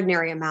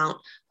extraordinary amount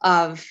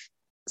of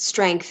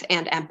strength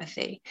and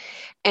empathy.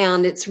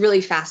 And it's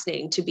really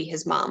fascinating to be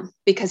his mom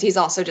because he's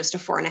also just a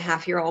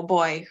 4.5-year-old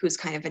boy who's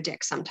kind of a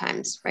dick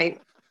sometimes, right?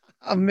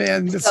 Oh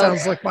man, that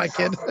sounds like my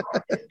kid.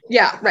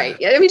 Yeah, right.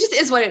 I mean, it just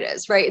is what it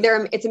is, right?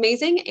 It's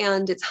amazing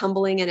and it's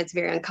humbling and it's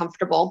very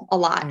uncomfortable a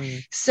lot.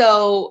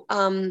 So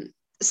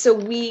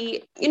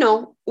we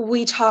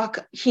talk,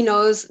 he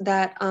knows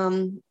that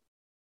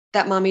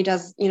mommy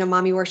does,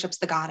 mommy worships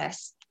the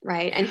goddess,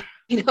 right? And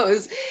he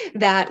knows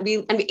that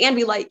we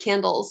light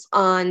candles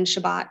on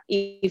Shabbat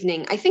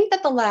evening. I think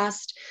that the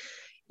last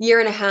year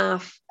and a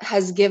half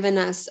has given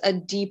us a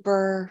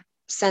deeper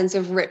sense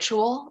of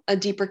ritual, a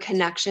deeper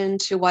connection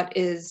to what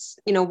is,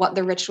 what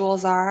the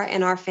rituals are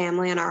in our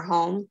family and our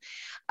home.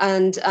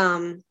 And,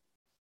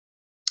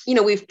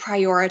 we've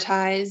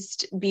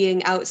prioritized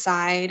being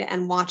outside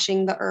and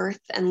watching the earth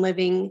and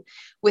living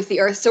with the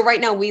earth. So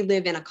right now we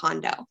live in a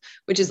condo,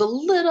 which is a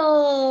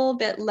little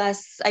bit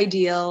less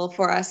ideal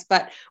for us,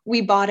 but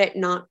we bought it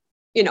not,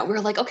 we're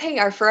like, okay,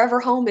 our forever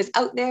home is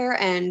out there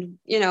and,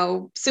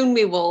 soon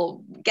we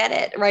will get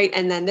it. Right.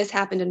 And then this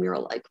happened and we were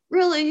like,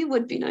 really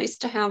would be nice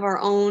to have our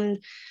own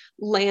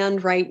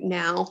land right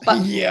now.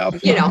 But,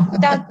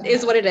 that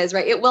is what it is,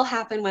 right? It will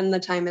happen when the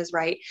time is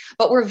right.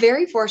 But we're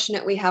very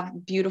fortunate. We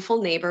have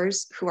beautiful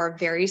neighbors who are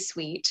very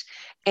sweet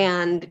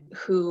and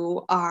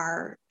who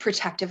are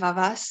protective of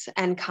us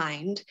and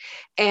kind.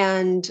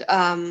 And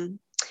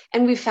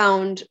we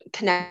found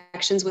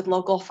connections with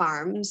local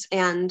farms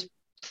and,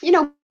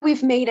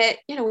 we've made it,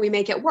 we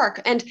make it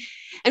work. And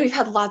we've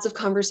had lots of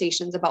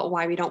conversations about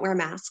why we don't wear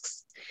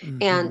masks.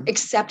 And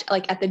except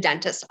like at the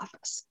dentist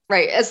office,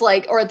 right? It's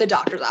like, or at the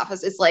doctor's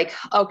office, it's like,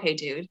 okay,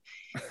 dude,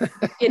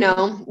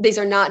 these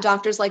are not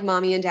doctors like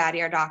mommy and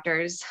daddy are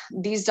doctors.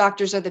 These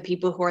doctors are the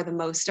people who are the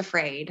most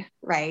afraid,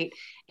 right?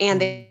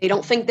 And they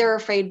don't think they're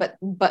afraid,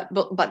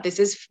 but this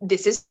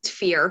is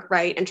fear,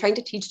 right? And trying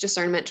to teach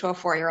discernment to a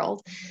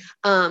 4-year-old.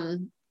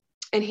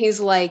 And he's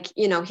like,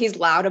 he's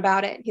loud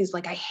about it. He's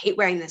like, I hate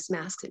wearing this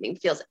mask.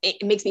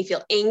 It makes me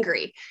feel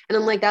angry. And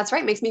I'm like, that's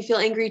right. It makes me feel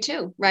angry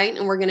too. Right.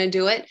 And we're going to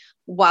do it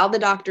while the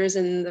doctor's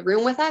in the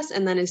room with us.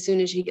 And then as soon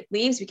as he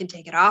leaves, we can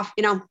take it off,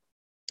 and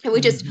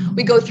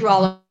we go through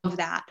all of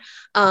that.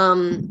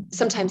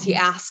 Sometimes he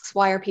asks,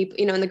 why are people,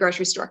 in the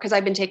grocery store? Cause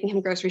I've been taking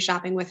him grocery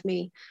shopping with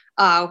me,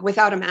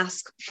 without a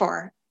mask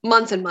for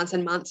months and months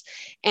and months.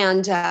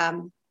 And,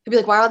 he'd be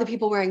like, why are other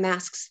people wearing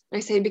masks? And I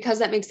say, because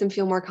that makes them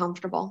feel more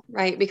comfortable,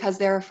 right? Because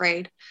they're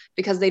afraid,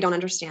 because they don't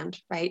understand,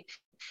 right?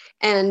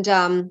 And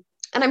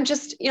I'm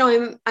just,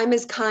 I'm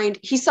as kind.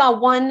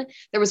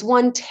 There was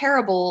one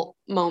terrible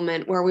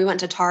moment where we went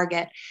to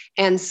Target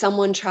and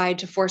someone tried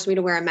to force me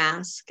to wear a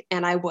mask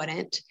and I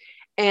wouldn't.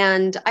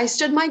 And I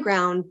stood my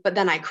ground, but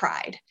then I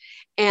cried.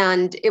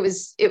 And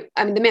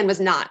the man was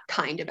not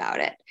kind about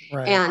it.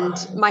 Right. And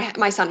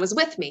my son was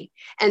with me.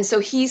 And so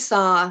he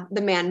saw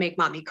the man make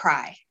mommy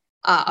cry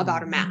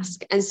about a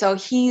mask. And so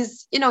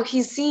he's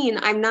seen,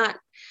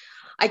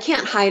 I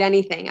can't hide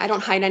anything. I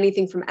don't hide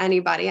anything from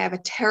anybody. I have a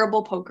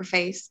terrible poker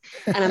face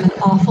and I'm an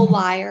awful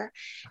liar.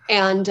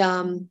 And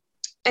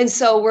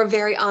so we're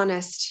very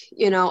honest,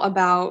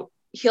 about,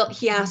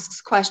 he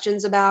asks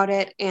questions about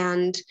it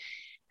and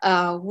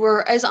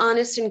we're as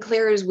honest and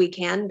clear as we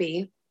can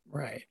be.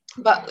 Right.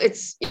 But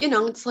it's,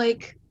 it's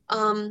like,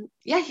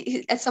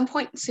 at some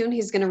point soon,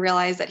 he's going to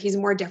realize that he's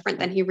more different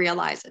than he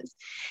realizes.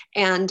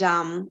 And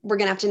we're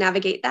going to have to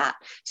navigate that.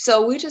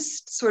 So we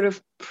just sort of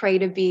pray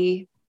to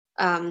be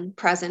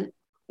present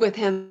with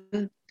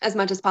him as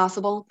much as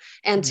possible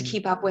and to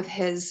keep up with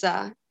his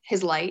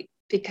light,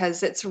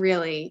 because it's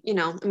really,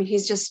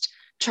 he's just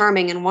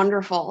charming and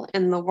wonderful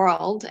in the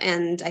world.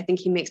 And I think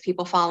he makes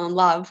people fall in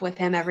love with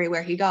him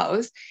everywhere he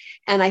goes.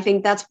 And I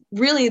think that's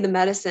really the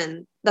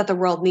medicine that the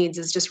world needs,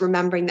 is just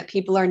remembering that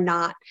people are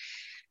not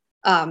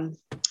a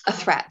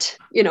threat.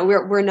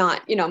 We're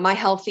not, my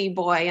healthy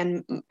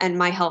boy and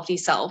my healthy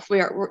self,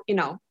 we're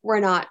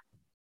not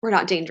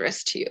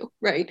dangerous to you.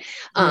 Right.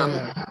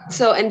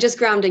 So, and just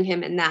grounding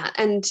him in that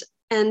and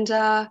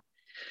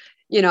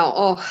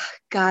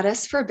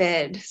goddess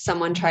forbid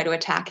someone try to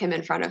attack him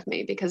in front of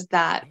me, because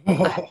that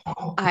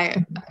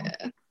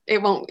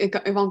it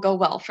won't go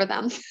well for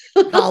them.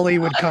 Holly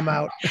would come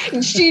out.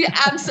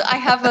 I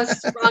have a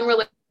strong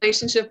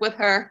relationship with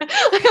her.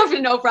 I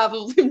have no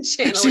problem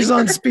channeling. She's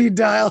on speed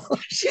dial.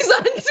 She's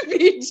on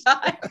speed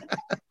dial.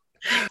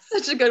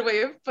 Such a good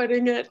way of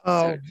putting it.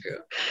 Oh, so true.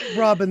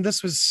 Robin,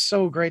 this was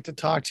so great to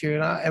talk to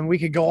you, and we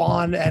could go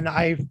on, and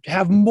I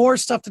have more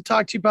stuff to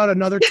talk to you about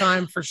another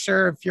time for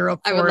sure, if you're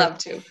up for it. I would love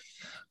to.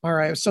 All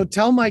right. So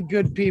tell my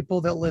good people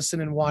that listen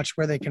and watch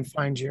where they can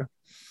find you.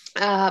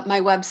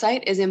 My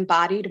website is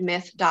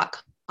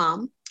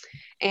embodiedmyth.com,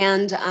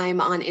 and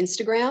I'm on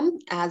Instagram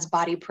as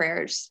Body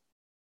Prayers.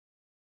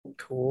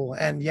 Cool.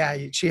 And yeah,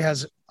 she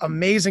has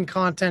amazing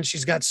content.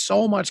 She's got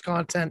so much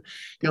content.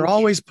 You're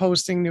always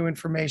posting new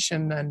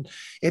information, and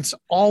it's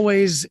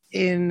always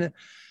in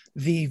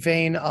the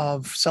vein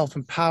of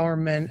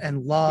self-empowerment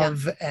and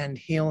love and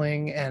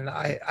healing. And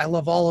I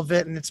love all of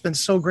it. And it's been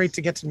so great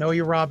to get to know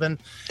you, Robin.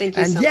 Thank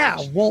you so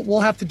much.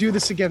 We'll have to do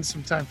this again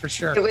sometime for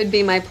sure. It would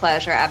be my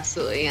pleasure.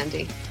 Absolutely,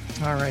 Andy.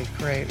 All right,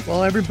 great.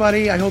 Well,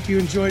 everybody, I hope you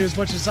enjoyed as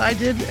much as I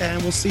did,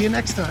 and we'll see you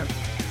next time.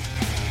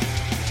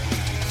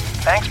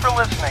 Thanks for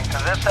listening to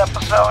this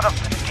episode of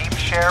the Deep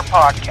Share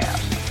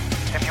Podcast.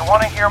 If you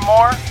want to hear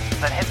more,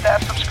 then hit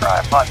that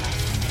subscribe button.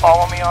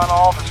 Follow me on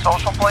all the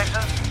social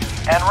places.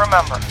 And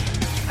remember,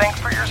 think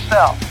for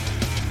yourself,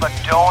 but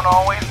don't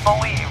always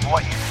believe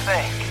what you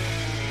think.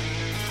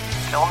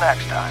 Until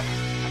next time.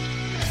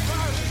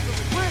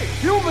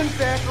 Human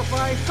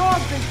sacrifice,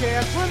 dogs and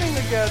cats living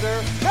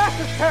together, mass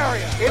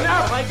hysteria.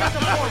 Enough, I get the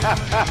point.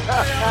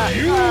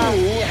 You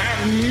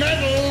have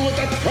meddled with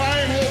the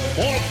primal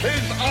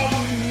forces of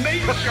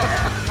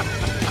nature.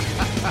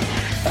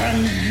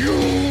 And you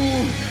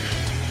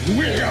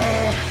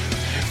will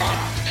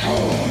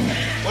atone.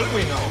 What do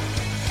we know?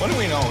 What do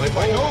we know? If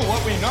I know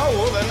what we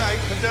know, then I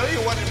can tell you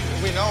what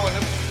we know,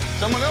 and if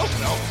someone else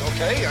knows,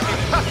 okay? I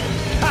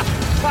mean...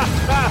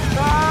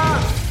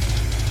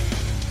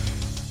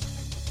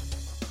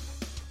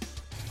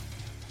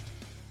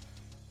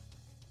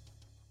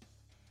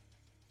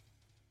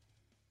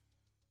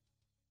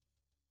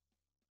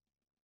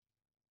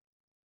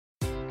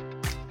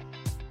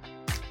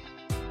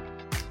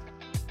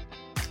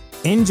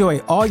 Enjoy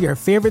all your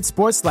favorite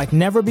sports like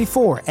never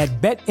before at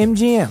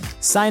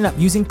BetMGM. Sign up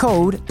using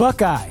code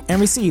Buckeye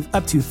and receive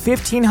up to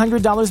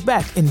 $1,500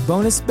 back in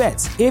bonus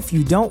bets if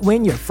you don't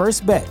win your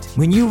first bet.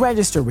 When you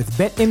register with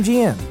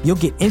BetMGM, you'll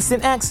get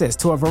instant access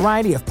to a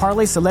variety of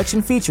parlay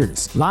selection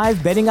features,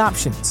 live betting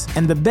options,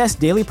 and the best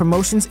daily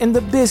promotions in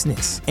the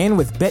business. And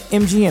with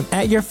BetMGM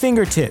at your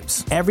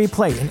fingertips, every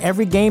play and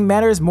every game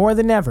matters more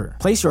than ever.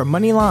 Place your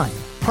money line,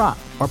 prop,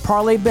 or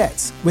parlay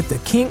bets with the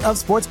king of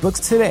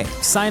sportsbooks today.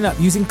 Sign up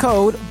using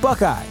code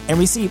Buckeye and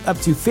receive up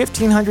to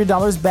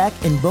 $1,500 back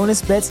in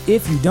bonus bets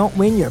if you don't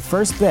win your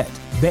first bet.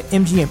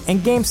 BetMGM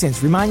and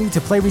GameSense remind you to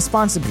play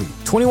responsibly.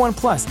 21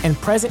 plus and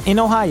present in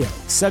Ohio,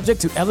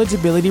 subject to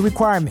eligibility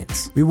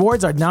requirements.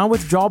 Rewards are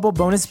non-withdrawable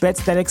bonus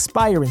bets that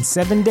expire in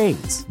 7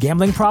 days.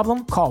 Gambling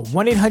problem? Call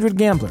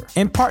 1-800-GAMBLER.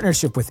 In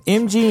partnership with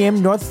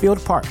MGM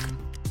Northfield Park.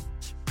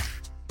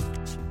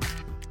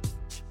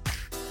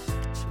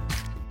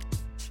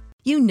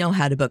 You know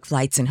how to book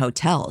flights and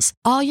hotels.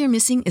 All you're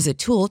missing is a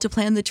tool to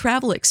plan the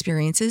travel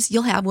experiences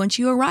you'll have once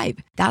you arrive.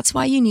 That's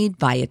why you need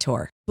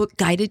Viator. Book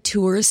guided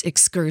tours,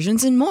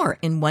 excursions, and more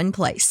in one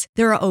place.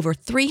 There are over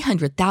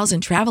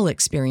 300,000 travel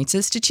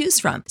experiences to choose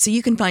from, so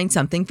you can find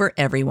something for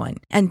everyone.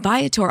 And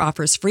Viator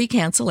offers free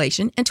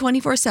cancellation and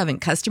 24/7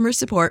 customer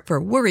support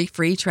for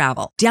worry-free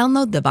travel.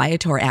 Download the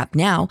Viator app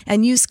now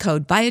and use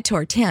code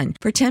Viator10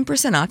 for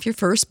 10% off your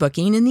first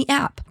booking in the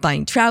app.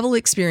 Find travel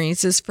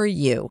experiences for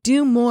you.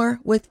 Do more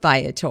with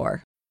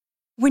Viator.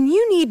 When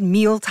you need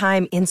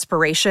mealtime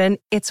inspiration,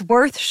 it's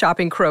worth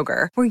shopping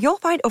Kroger, where you'll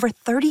find over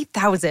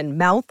 30,000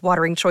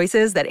 mouth-watering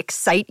choices that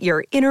excite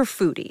your inner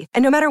foodie.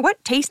 And no matter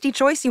what tasty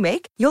choice you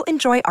make, you'll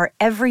enjoy our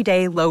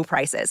everyday low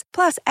prices,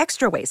 plus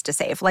extra ways to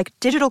save, like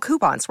digital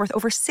coupons worth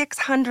over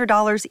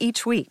 $600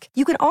 each week.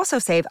 You can also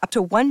save up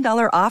to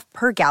 $1 off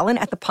per gallon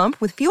at the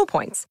pump with fuel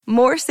points.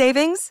 More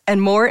savings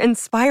and more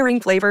inspiring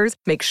flavors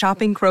make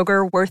shopping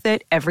Kroger worth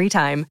it every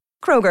time.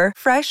 Kroger,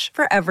 fresh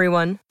for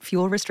everyone.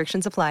 Fuel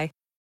restrictions apply.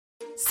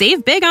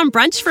 Save big on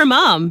brunch for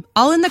mom,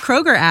 all in the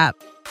Kroger app.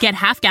 Get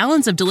half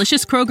gallons of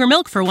delicious Kroger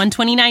milk for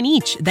 $1.29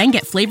 each. Then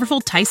get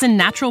flavorful Tyson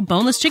natural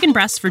boneless chicken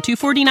breasts for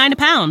 $2.49 a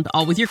pound,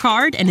 all with your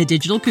card and a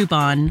digital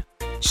coupon.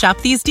 Shop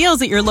these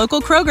deals at your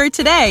local Kroger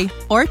today,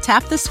 or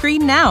tap the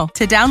screen now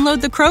to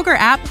download the Kroger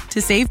app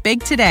to save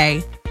big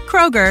today.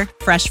 Kroger,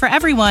 fresh for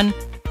everyone.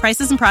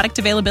 Prices and product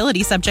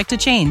availability subject to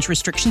change.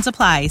 Restrictions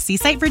apply. See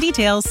site for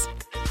details.